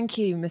welcome. Thank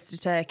you, Mr.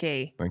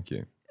 Turkey. Thank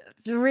you.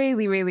 It's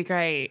really, really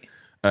great.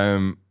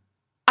 Um,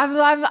 I'm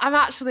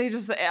actually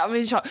just I'm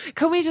in shock.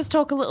 Can we just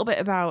talk a little bit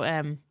about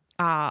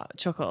our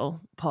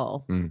Chuckle,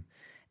 Paul?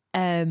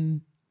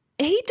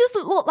 He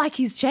doesn't look like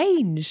he's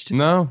changed.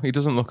 no, he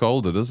doesn't look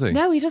older, does he?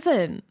 No, he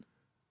doesn't.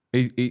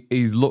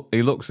 He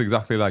looks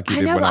exactly like he I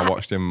did know, when I but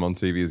watched him on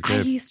TV as a I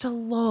kid. used to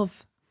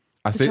love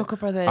I the Chuckle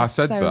Brothers I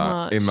said so that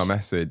much. in my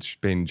message,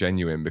 being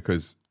genuine,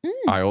 because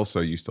I also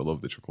used to love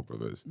the Chuckle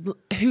Brothers.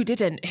 Who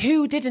didn't?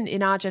 Who didn't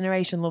in our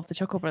generation love the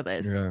Chuckle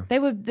Brothers? Yeah. They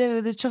were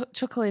the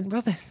Chuckling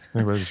Brothers.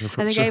 They were the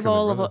Chuckle- And they gave Chuckling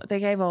all Brothers. of they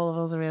gave all of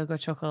us a real good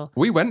chuckle.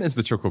 We went as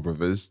the Chuckle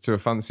Brothers to a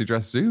fancy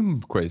dress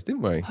Zoom quiz,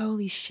 didn't we?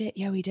 Holy shit,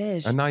 yeah, we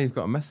did. And now you've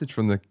got a message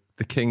from the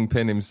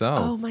kingpin himself.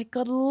 Oh my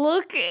god,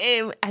 look at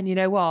him. And you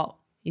know what?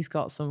 He's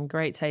got some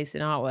great taste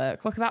in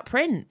artwork. Look at that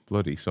print.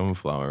 Bloody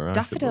sunflower, right?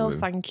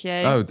 Daffodils, thank you.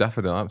 Oh,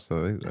 daffodil, I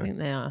absolutely. think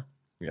they are.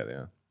 Yeah, they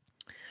are.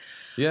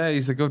 Yeah,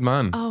 he's a good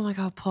man. Oh my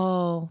god,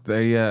 Paul.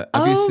 They have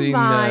you seen?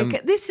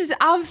 God. This is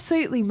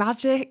absolutely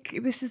magic.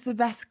 This is the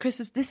best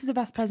Christmas. This is the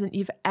best present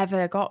you've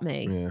ever got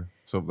me. Yeah,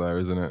 it's up there,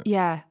 isn't it?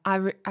 Yeah,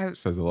 I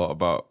Says a lot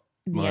about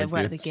my yeah,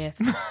 where are the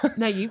gifts. gifts?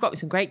 No, you've got me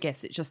some great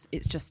gifts. It's just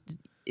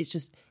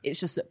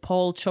that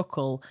Paul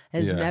Chuckle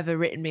has Yeah. never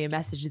written me a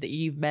message that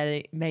you've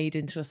made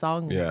into a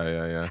song.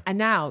 Yeah. And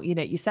now,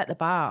 you set the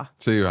bar.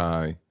 Too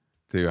high.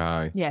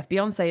 Yeah, Yeah, if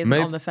Beyonce isn't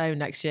Maybe- on the phone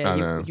next year, I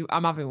know.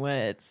 I'm having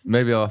words.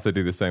 Maybe I'll have to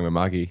do the same with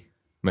Maggie.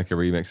 Make a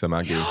remix of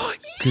Maggie.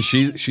 Because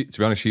she, to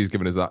be honest, she's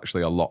given us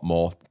actually a lot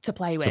more To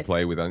play with.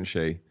 hasn't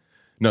she?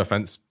 No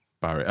offense,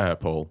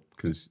 Paul,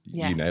 because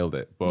Yeah. you nailed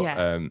it. But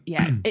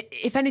yeah.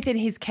 If anything,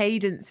 his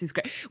cadence is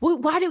great. Well,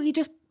 why don't we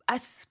just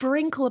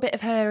sprinkle a bit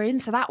of her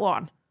into that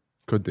one?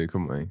 could do,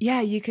 couldn't we?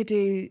 Yeah, you could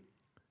do.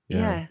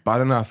 Yeah. But I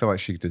don't know. I feel like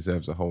she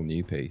deserves a whole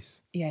new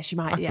piece. Yeah, she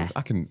might.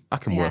 I can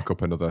Yeah. work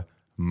up another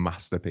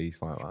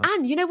masterpiece like that.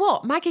 And you know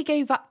what? Maggie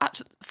gave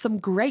some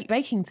great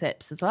baking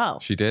tips as well.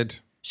 She did.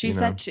 She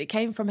said it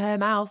came from her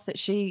mouth that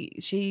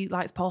she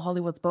likes Paul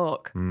Hollywood's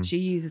book. She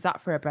uses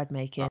that for her bread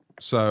making.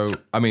 So,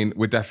 I mean,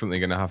 we're definitely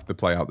going to have to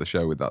play out the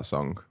show with that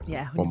song.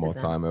 Yeah, 100%. One more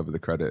time over the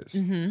credits.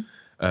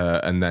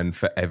 And then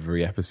for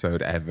every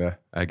episode ever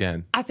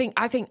again. I think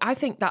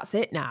that's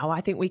it now.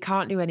 I think we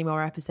can't do any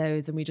more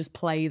episodes and we just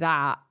play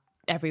that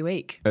every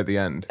week. At the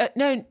end?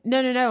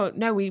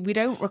 No. We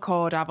don't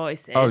record our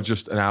voices. Oh,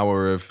 just an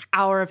hour of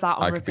that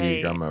on I repeat. Could Be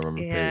Your Grandma on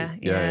repeat.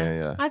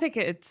 Yeah. I think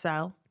it'd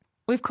sell.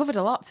 We've covered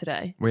a lot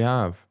today. We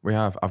have.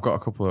 I've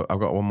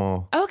got one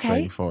more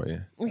thing for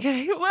you.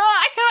 Okay. Well,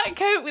 I can't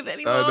cope with it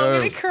anymore. Oh, no. I'm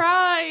gonna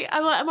cry.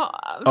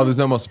 Oh, there's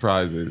no more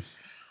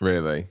surprises,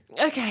 really.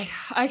 Okay.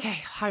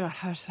 Hang on.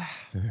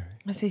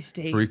 Let's need to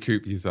deep.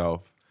 Recoup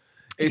yourself.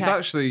 It's Okay.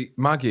 actually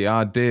Maggie,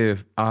 our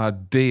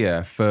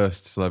dear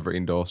first celebrity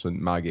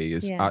endorsement. Maggie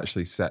has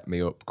actually set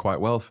me up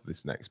quite well for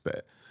this next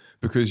bit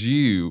because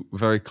you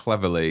very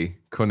cleverly,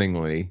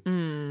 cunningly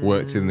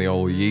worked in the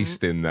old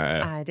yeast in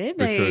there. I did,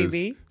 because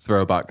baby.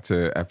 Throwback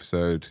to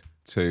episode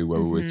 2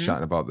 where we were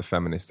chatting about the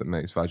feminist that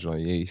makes vaginal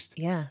yeast.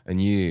 Yeah.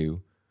 And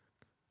you,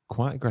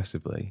 quite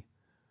aggressively,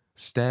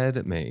 stared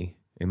at me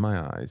in my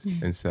eyes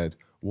and said,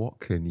 "What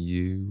can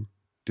you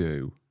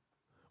do?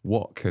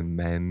 What can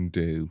men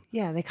do?"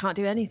 Yeah, they can't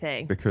do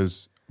anything.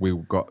 Because we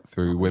got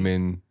through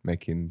women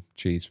making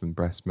cheese from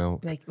breast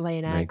milk,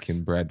 Laying eggs.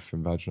 making bread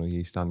from vaginal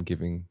yeast, and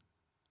giving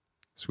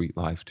sweet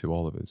life to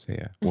all of us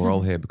here. We're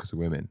all here because of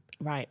women.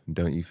 Right. And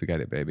don't you forget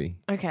it, baby.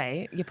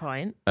 Okay, your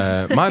point.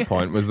 My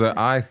point was that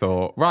I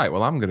thought, right,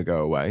 well, I'm going to go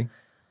away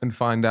and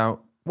find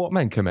out what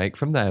men can make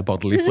from their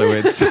bodily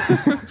fluids.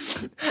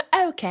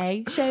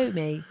 Okay, show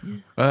me.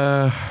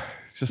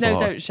 It's just No, a lot,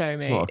 don't show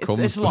it's me. a lot of cum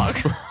It's a lot.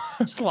 stuff.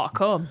 Just a lot of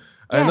cum.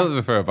 Yeah.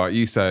 Another throwback,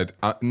 you said,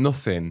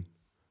 nothing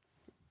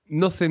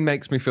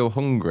makes me feel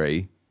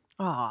hungry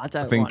Oh, I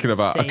don't thinking want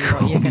about to a see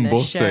what you're cum going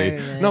to show butty.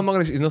 me. No, I'm not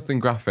going to. It's nothing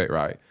graphic,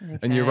 right?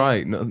 And you're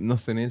Okay. right.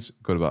 Nothing is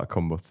good about a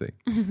cum butty.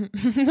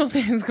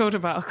 Nothing's good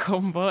about a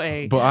cum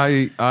butty. But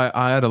I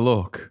had a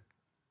look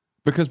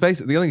because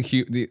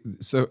basically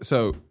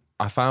so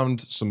I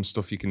found some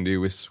stuff you can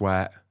do with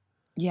sweat,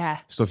 Yeah,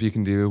 stuff you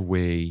can do with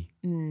wee,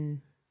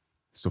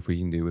 stuff we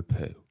can do with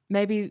poo.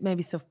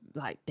 maybe stuff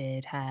like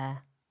beard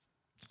hair.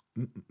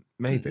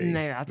 Maybe.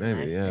 No, I don't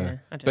know. Yeah. Yeah,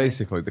 I don't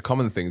Basically, the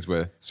common things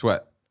were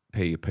sweat,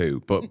 pee,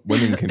 poo, but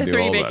women can The do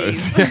three all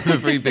biggies. those. Yeah, the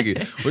three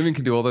biggies. Women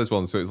can do all those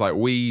ones. So it's like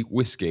wee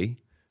whiskey,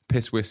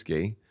 piss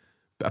whiskey.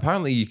 But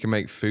apparently you can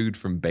make food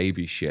from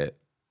baby shit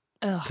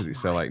because it's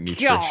so like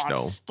nutritional. God,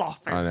 stop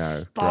it! I know,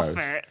 Stop gross.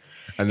 it!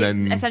 And It's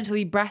then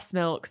essentially breast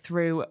milk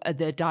through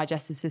the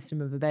digestive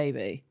system of a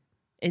baby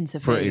into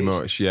food. pretty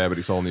much, yeah, but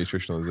it's all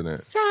nutritional, isn't it?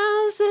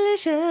 Sounds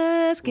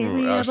delicious. Give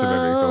me a Actually made me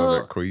feel a bowl.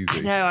 bit queasy. I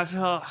know. I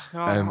feel.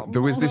 Oh.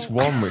 There was this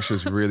one which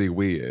was really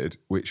weird,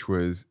 which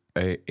was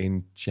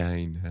in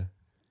China.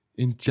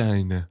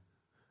 China.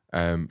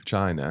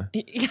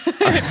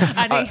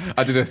 I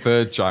I did a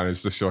third China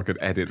just so I could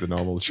edit the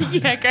normal China.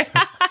 yeah, go.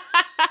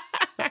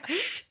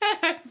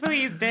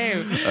 Please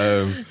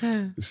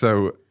do.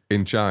 So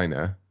in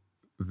China,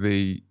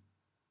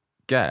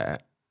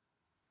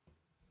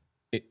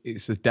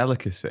 it's a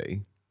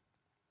delicacy.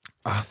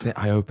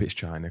 I hope it's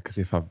China because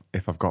if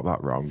I've got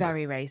that wrong,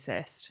 Very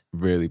racist.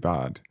 really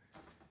bad.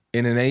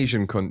 In an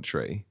Asian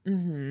country,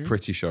 Mm-hmm.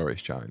 pretty sure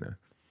it's China.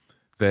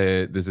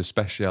 There's a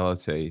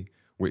speciality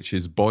which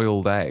is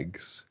boiled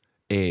eggs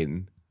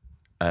in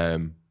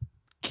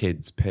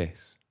kids'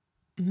 piss.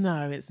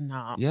 No, it's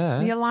not.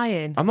 Yeah. You're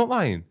lying. I'm not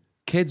lying.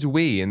 Kids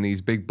wee in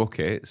these big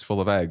buckets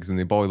full of eggs and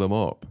they boil them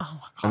up. Oh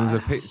my And God.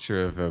 there's a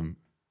picture of them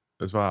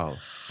as well.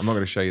 I'm not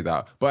going to show you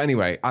that. But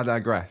anyway, I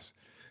digress.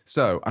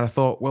 So, and I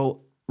thought,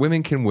 well,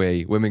 women can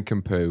wee, women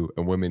can poo,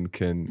 and women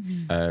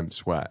can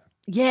sweat.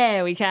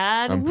 Yeah, we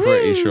can. I'm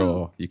pretty Woo!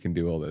 sure you can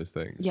do all those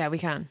things. Yeah, we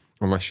can.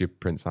 Unless you're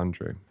Prince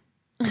Andrew.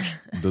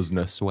 Does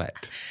no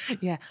sweat.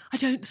 Yeah. I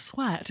don't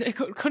sweat. It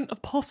couldn't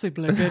have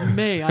possibly been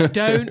me. I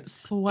don't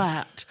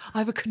sweat. I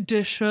have a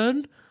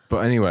condition. But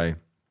anyway,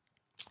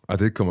 I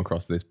did come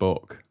across this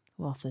book,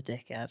 What a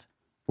dickhead.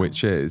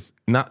 which is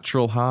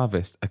Natural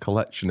Harvest, a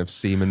collection of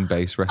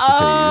semen-based recipes.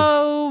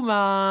 Oh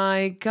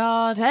my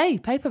God. Hey,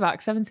 paperback,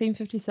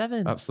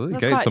 1757. Absolutely.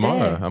 That's Get it quite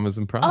tomorrow, dear.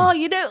 Amazon Prime. Oh,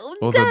 you know,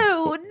 Other-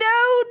 no.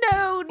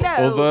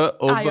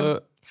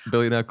 Other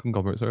billionaire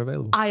conglomerates are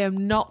available. I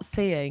am not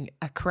seeing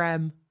a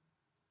creme.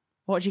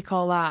 What do you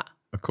call that?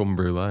 A cum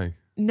brulee.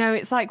 No,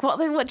 it's like, what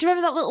do you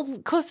remember that little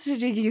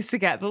custard you used to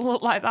get that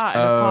looked like that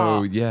in a Oh,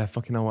 pot? yeah.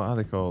 Fucking hell, what are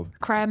they called?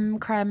 Creme,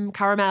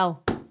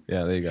 caramel.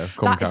 Yeah, there you go.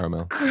 Cum That is-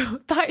 caramel.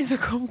 That is a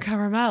cum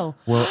caramel.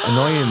 Well,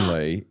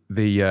 annoyingly,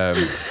 the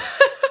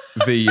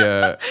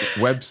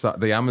website,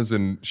 the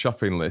Amazon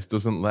shopping list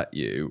doesn't let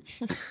you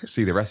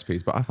see the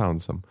recipes, but I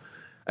found some.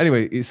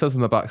 Anyway, it says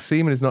on the back,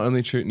 semen is not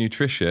only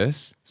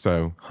nutritious,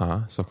 so,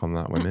 suck on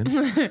that, women,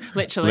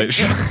 Literally.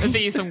 Literally.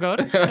 Do you some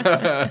good.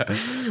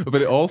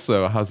 but it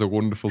also has a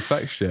wonderful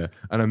texture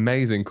and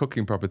amazing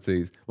cooking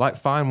properties. Like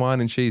fine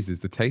wine and cheeses,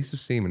 the taste of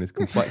semen is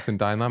complex and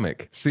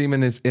dynamic.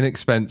 Semen is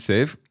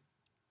inexpensive.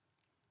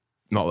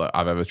 Not that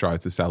I've ever tried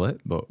to sell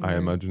it, but I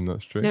imagine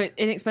that's true. No,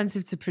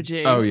 inexpensive to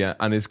produce. Oh yeah,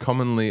 and is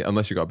commonly,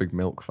 unless you've got a big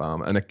milk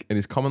farm, and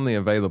is commonly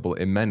available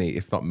in many,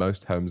 if not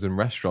most, homes and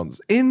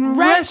restaurants. In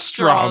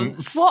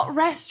restaurants? What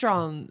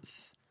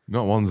restaurants?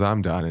 Not ones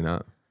I'm dining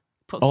at.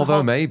 Puts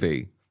Although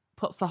maybe.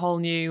 Puts the whole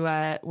new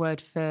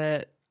word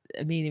for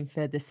meaning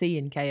for the C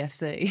in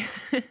KFC.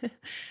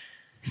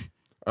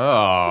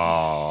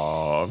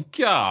 Oh,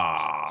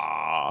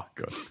 God.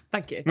 Good.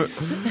 Thank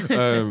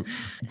you.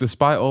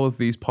 Despite all of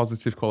these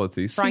positive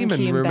qualities, Frankie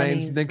semen and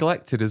remains Benny's.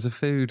 neglected as a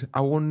food.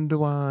 I wonder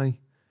why.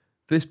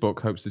 This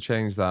book hopes to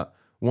change that.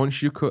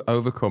 Once you could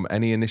overcome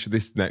any initial...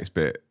 This next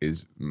bit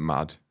is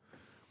mad.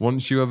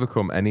 Once you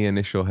overcome any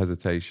initial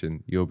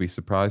hesitation, you'll be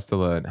surprised to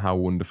learn how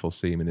wonderful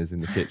semen is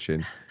in the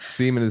kitchen.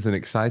 Semen is an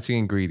exciting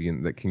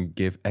ingredient that can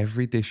give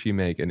every dish you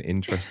make an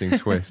interesting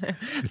twist. what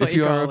If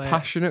you you are call a it.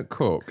 passionate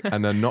cook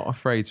and are not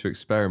afraid to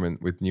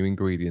experiment with new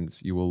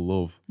ingredients, you will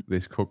love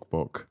this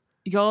cookbook.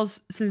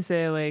 Yours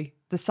sincerely,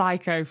 the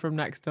psycho from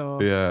next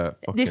door. Yeah.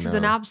 This is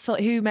an hell.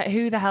 absolute...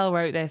 Who the hell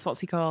wrote this?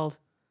 What's he called?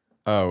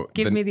 Oh,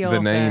 Give me the The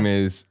author. name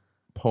is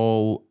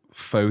Paul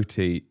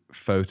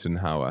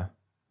Fotenhauer.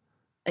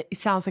 It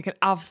sounds like an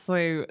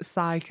absolute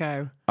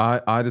psycho.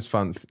 I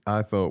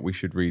thought we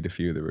should read a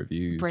few of the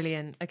reviews.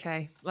 Brilliant.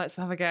 Okay, let's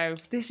have a go.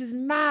 This is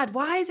mad.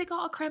 Why has it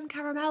got a creme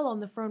caramel on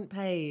the front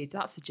page?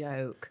 That's a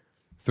joke.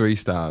 3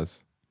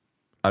 stars.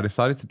 I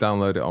decided to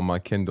download it on my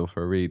Kindle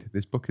for a read.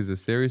 This book is a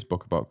serious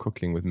book about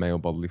cooking with male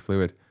bodily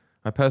fluid.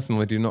 I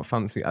personally do not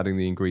fancy adding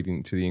the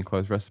ingredient to the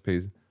enclosed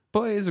recipes,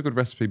 but it is a good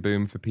recipe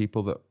boom for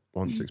people that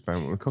want to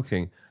experiment with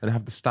cooking and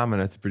have the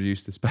stamina to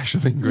produce the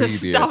special ingredient.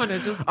 stamina,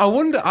 just- I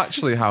wonder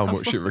actually how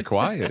much it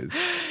requires.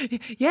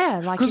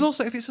 Yeah, like... Because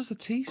also, if it's just a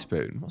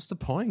teaspoon, what's the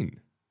point?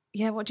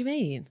 Yeah, what do you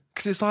mean?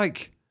 Because it's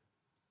like,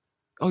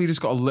 oh, you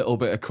just got a little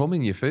bit of cum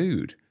in your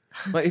food.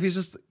 Like if it's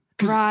just...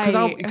 Right.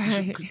 Oh,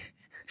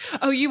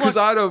 you want... Because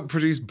I don't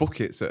produce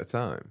buckets at a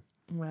time.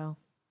 Well...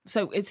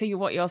 So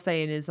what you're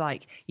saying is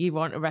like you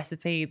want a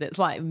recipe that's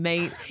like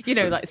made, like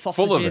full of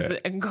sausages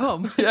it. and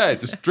cum. Yeah,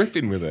 just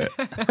dripping with it.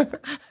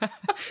 Like,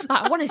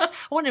 I want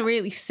to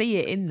really see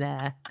it in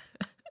there.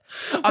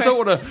 I don't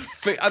want to...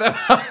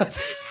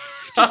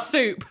 Just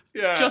soup,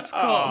 Yeah. just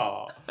cum.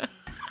 Oh.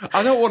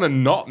 I don't want to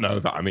not know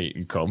that I'm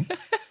eating cum. I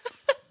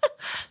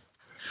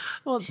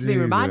want to be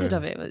reminded Jesus.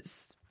 of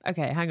it.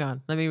 Okay, hang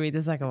on. Let me read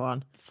the second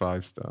one.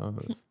 5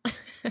 stars.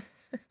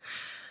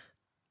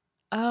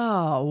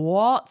 Oh,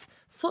 what?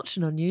 Such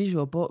an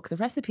unusual book. The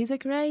recipes are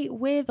great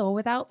with or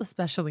without the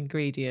special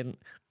ingredient.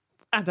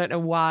 I don't know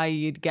why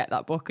you'd get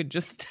that book and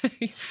just...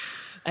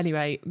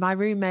 Anyway, my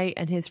roommate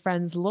and his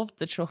friends loved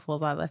the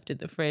truffles I left in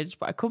the fridge,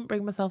 but I couldn't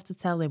bring myself to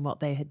tell him what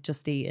they had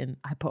just eaten.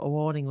 I put a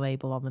warning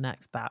label on the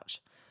next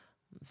batch.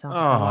 Sounds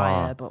like a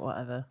liar, but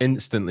whatever.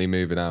 Instantly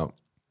moving out,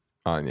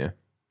 aren't you?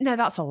 No,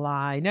 that's a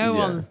lie.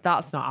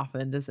 That's not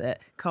happened, is it?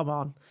 Come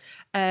on.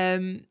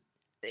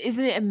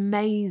 Isn't it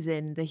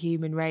amazing, the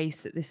human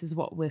race, that this is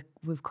what we've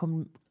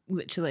come,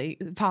 literally,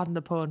 pardon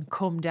the pun,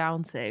 come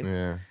down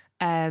to? Yeah.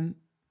 I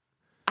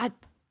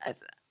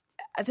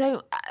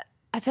don't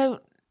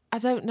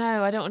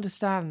know. I don't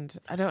understand.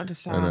 I know.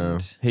 There's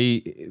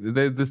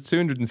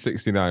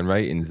 269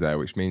 ratings there,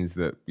 which means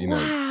that, he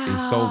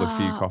sold a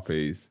few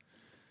copies.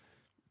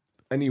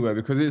 Anyway,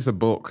 because it's a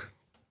book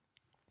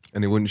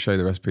and they wouldn't show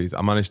the recipes,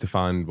 I managed to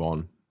find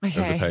one of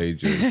the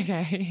pages.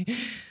 Okay.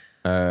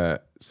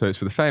 So it's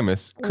for the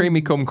famous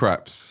creamy cum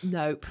crepes.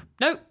 Nope.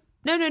 No,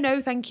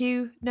 thank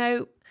you.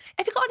 No.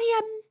 Have you got any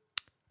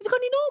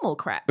normal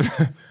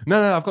crepes?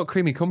 No, I've got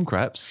creamy cum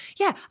crepes.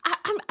 Yeah,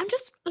 I'm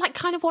just like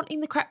kind of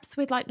wanting the crepes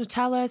with like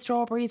Nutella,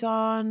 strawberries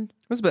on.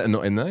 There's a bit of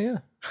nut in there, yeah.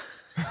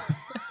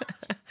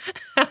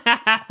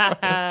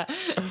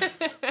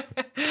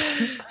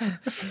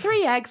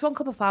 3 eggs, 1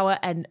 cup of flour,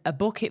 and a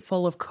bucket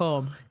full of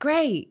cum.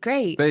 Great.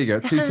 There you go.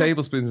 2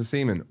 tablespoons of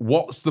semen.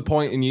 What's the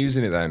point in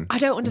using it then? I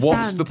don't understand.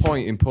 What's the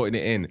point in putting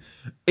it in?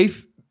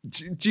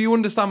 Do you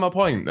understand my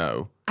point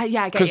though?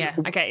 Yeah, I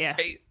get you.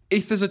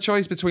 If there's a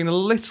choice between a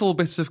little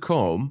bit of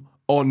cum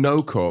or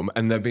no cum,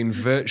 and there being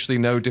virtually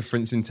no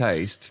difference in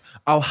taste,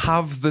 I'll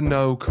have the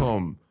no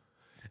cum.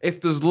 If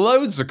there's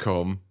loads of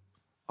cum,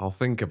 I'll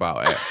think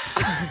about it.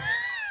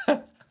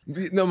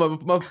 No,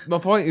 my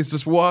point is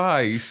just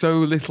why so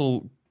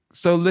little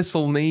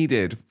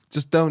needed.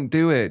 Just don't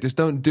do it. Just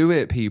don't do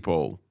it,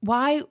 people.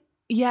 Why?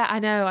 Yeah, I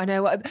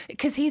know.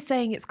 Because he's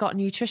saying it's got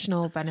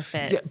nutritional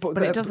benefits, but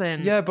it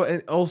doesn't. Yeah,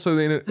 but also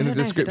in a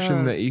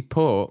description that he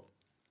put,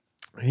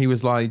 he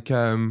was like,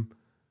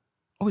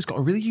 it's got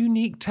a really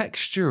unique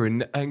texture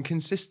and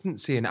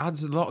consistency and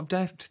adds a lot of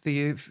depth to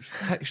the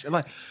texture.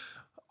 Like,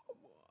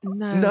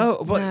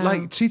 no, but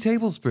like 2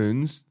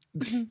 tablespoons,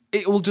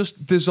 it will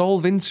just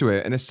dissolve into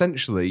it, and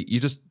essentially you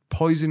just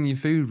poison your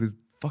food with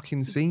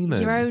fucking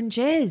semen. Your own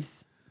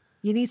jizz.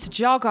 You need to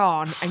jog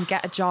on and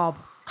get a job.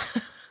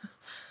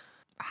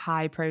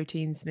 High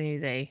protein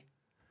smoothie.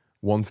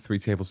 1 to 3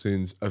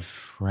 tablespoons of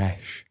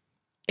fresh.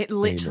 It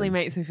literally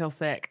makes me feel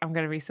sick. I'm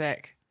going to be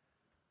sick.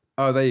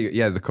 Oh, there you go.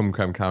 Yeah, the cum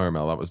creme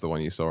caramel. That was the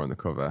one you saw on the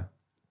cover.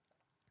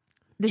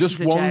 This Just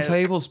is a one joke.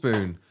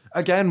 tablespoon.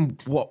 Again,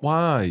 what?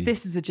 Why?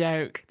 This is a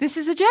joke. This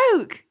is a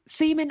joke.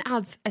 Semen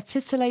adds a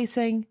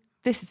titillating.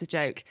 This is a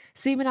joke.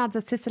 Semen adds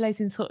a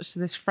titillating touch to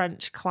this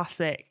French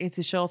classic. It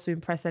is sure to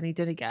impress any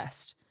dinner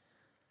guest.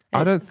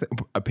 I don't think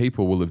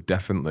people will have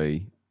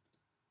definitely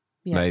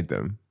Yeah. made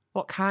them.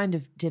 What kind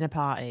of dinner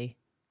party?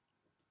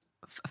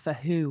 For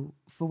who?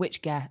 For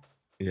which guest?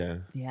 Yeah.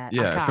 Yeah, I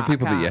Yeah, can't- for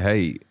people I that you can't.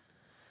 hate.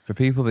 For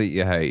people that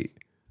you hate.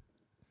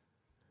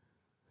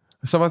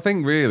 So I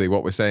think really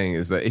what we're saying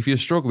is that if you're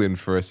struggling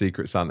for a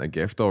Secret Santa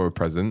gift or a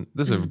present,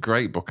 there's a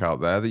great book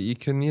out there that you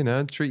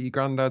can, treat your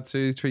granddad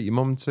to, treat your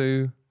mum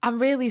to. I'm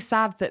really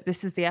sad that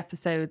this is the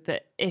episode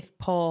that if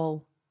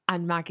Paul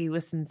and Maggie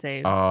listen to,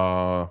 You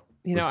know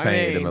we've what I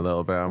tainted mean? him a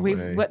little bit, haven't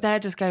we? but they're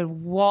just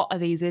going, what are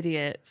these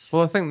idiots?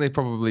 Well, I think they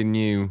probably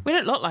knew. We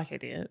don't look like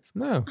idiots.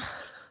 No.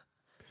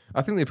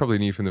 I think they probably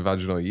knew from the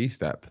vaginal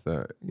yeast ep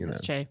that,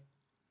 That's true.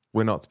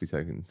 we're not to be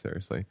taken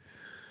seriously.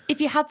 If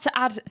you had to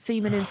add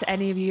semen into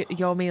any of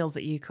your meals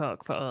that you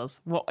cook for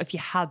us, what if you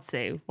had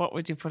to? What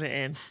would you put it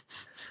in?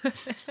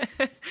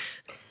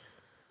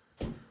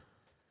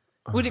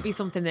 Would it be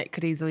something that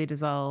could easily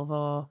dissolve,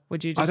 or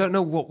would you just? I don't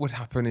know what would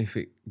happen if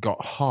it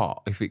got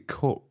hot, if it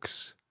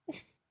cooks.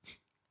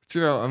 Do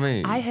you know what I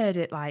mean? I heard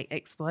it like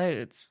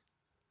explodes.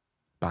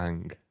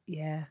 Bang.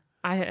 Yeah.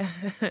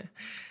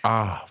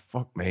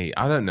 Fuck me.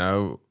 I don't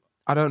know.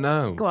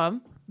 Go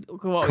on.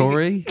 What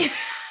Curry?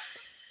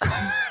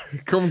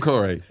 Come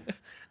curry.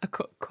 A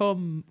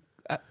coma.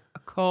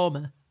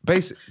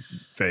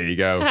 There you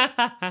go.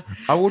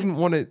 I wouldn't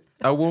want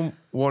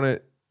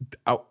it.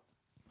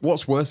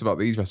 What's worse about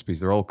these recipes?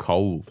 They're all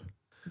cold.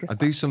 I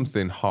do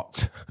something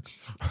hot.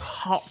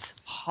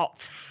 Hot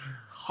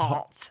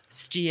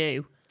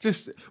stew.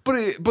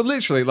 But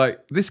literally,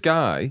 like, this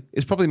guy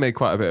has probably made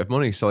quite a bit of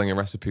money selling a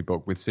recipe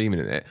book with semen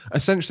in it.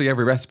 Essentially,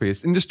 every recipe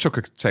is, and just chuck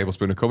a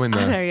tablespoon of cum in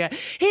there. Oh yeah.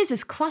 Here's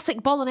this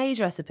classic bolognese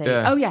recipe.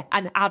 Yeah. Oh yeah,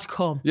 and add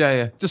cum.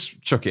 Yeah,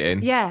 just chuck it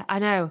in. Yeah, I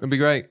know. It'd be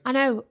great. I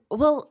know.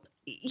 Well,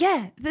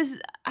 yeah.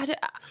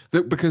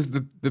 Because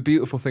the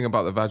beautiful thing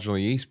about the vaginal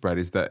yeast bread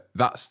is that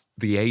that's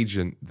the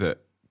agent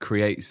that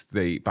creates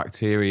the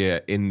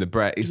bacteria in the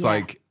bread. It's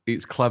like,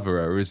 it's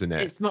cleverer, isn't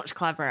it? It's much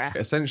cleverer.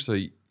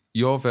 Essentially,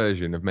 your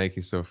version of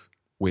making stuff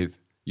with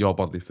your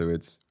bodily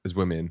fluids as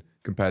women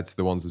compared to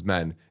the ones as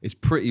men is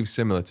pretty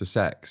similar to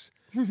sex.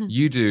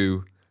 You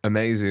do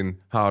amazing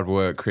hard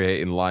work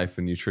creating life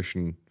and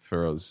nutrition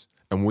for us,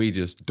 and we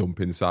just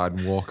dump inside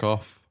and walk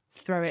off.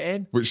 Throw it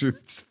in. Which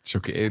is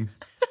chuck it in.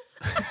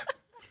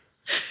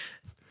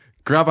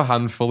 Grab a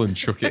handful and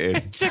chuck it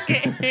in. Chuck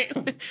it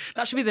in.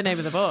 That should be the name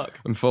of the book.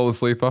 And fall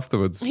asleep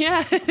afterwards.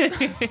 Yeah.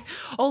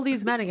 All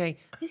these men are going,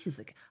 this is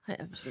a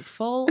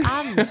full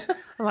and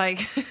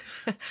like,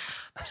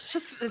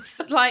 it's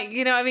like,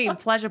 you know what I mean?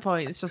 Pleasure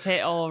points just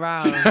hit all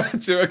around.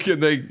 Do you reckon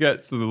they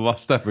get to the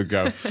last step and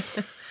go, I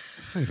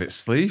feel a bit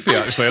sleepy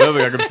actually, I don't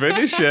think I can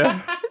finish it.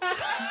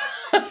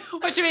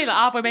 What do you mean? Like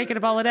halfway making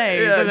a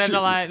bolognese? Yeah, and then they're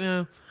like,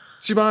 no.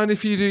 Do you mind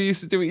if you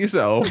do it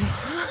yourself?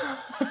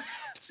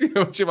 Do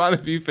you mind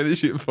if you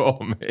finish it for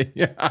me?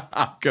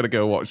 I've got to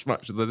go watch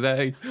Match of the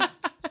Day.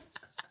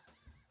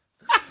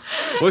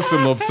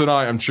 Listen, love,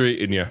 tonight I'm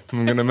treating you.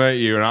 I'm going to make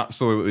you an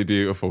absolutely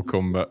beautiful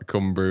cum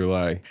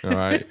brulee. All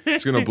right?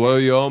 It's going to blow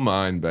your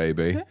mind,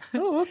 baby.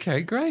 Oh,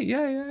 okay, great.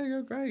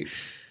 Yeah, great.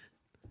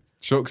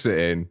 Chucks it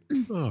in.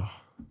 Oh,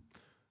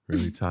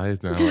 really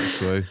tired now,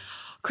 actually.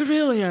 Could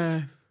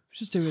really,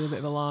 just doing a bit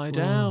of a lie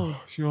down.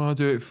 Do you want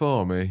to do it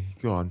for me?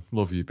 Go on.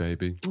 Love you,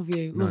 baby.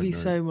 Love you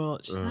so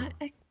much.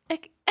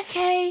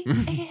 Okay.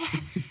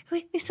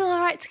 we still all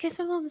right to kiss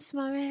my mum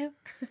tomorrow?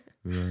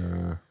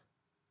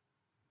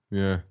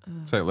 Yeah.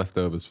 Take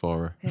leftovers for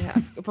her. Yeah,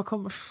 I've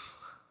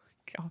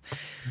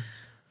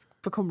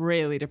become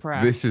really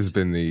depressed. This has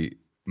been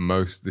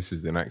this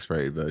is an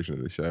X-rated version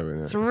of the show, isn't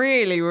it? It's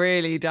really,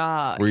 really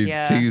dark. We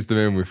yeah. teased them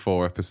in with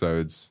 4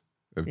 episodes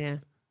of Yeah.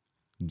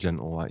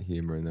 gentle light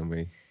humour, and then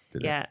we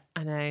did it. Yeah,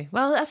 I know.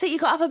 Well, that's it. You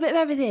got to have a bit of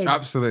everything.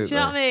 Absolutely. Do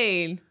you know what I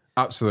mean?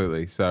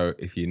 Absolutely. So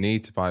if you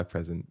need to buy a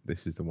present,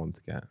 this is the one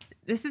to get.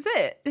 This is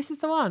it. This is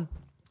the one.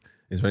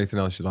 Is there anything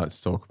else you'd like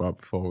to talk about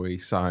before we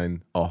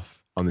sign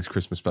off on this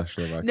Christmas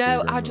special of our No, Queer I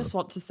Grandmother? just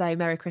want to say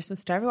Merry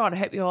Christmas to everyone. I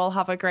hope you all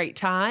have a great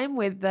time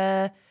with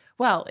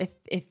well,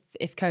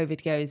 if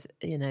COVID goes,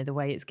 the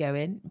way it's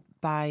going,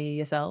 by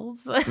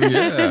yourselves.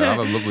 Yeah, have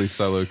a lovely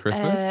solo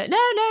Christmas.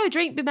 No,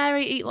 drink, be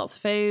merry, eat lots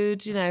of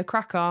food,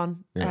 crack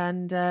on. Yeah.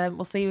 And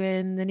we'll see you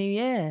in the new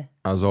year.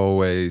 As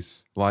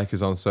always, like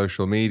us on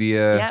social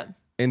media. Yep.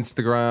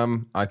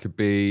 Instagram, I could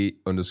be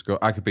your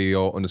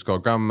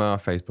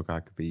 _grandma. Facebook, I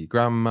could be your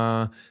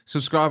grandma.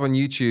 Subscribe on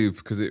YouTube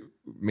because it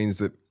means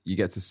that you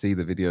get to see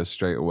the videos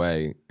straight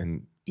away,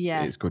 and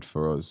Yeah. it's good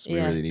for us. We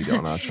Yeah. really need it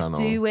on our channel.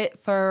 Do it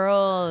for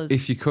us.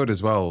 If you could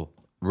as well,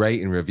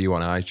 rate and review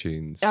on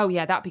iTunes. Oh,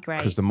 yeah, that'd be great.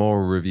 Because the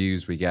more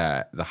reviews we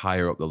get, the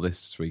higher up the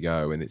lists we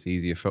go, and it's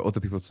easier for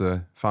other people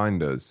to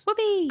find us.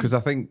 Whoopee. Because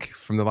I think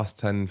from the last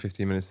 10,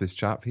 15 minutes of this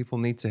chat, people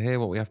need to hear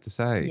what we have to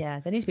say.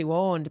 Yeah, they need to be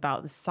warned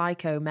about the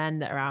psycho men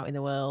that are out in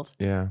the world.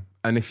 Yeah.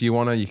 And if you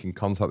want to, you can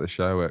contact the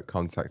show at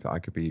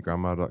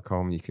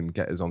contact@iCouldBeYourGrandma.com. You can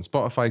get us on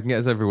Spotify. You can get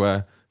us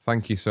everywhere.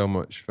 Thank you so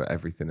much for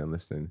everything and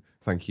listening.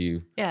 Thank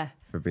you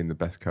for being the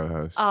best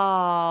co-host.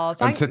 Oh,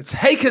 and to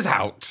take us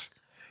out.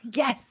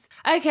 Yes.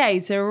 Okay,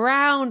 to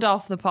round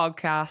off the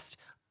podcast,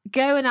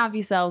 go and have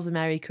yourselves a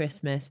Merry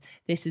Christmas.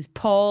 This is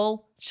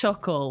Paul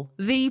Chuckle,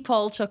 the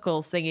Paul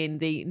Chuckle, singing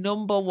the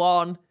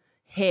 #1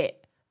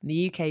 hit in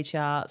the UK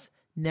charts,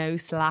 No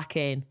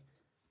Slacking.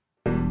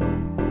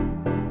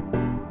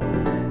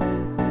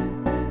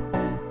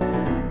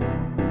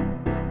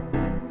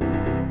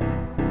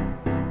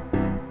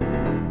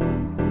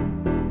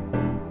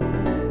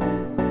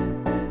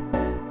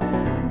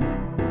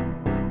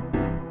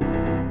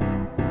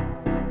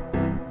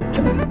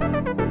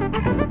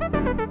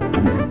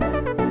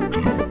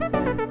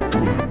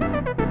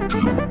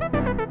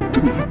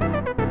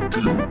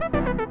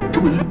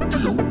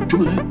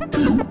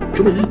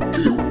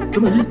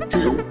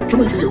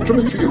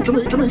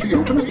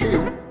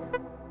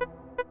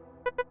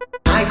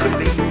 I could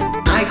be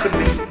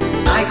your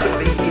grandma. I could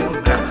be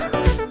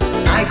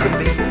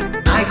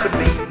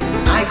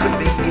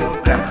your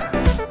grandma.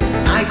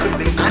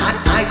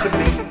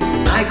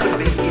 I could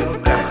be your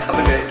grandma. Have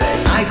a great day.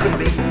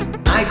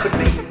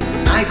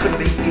 I could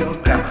be your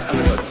grandma.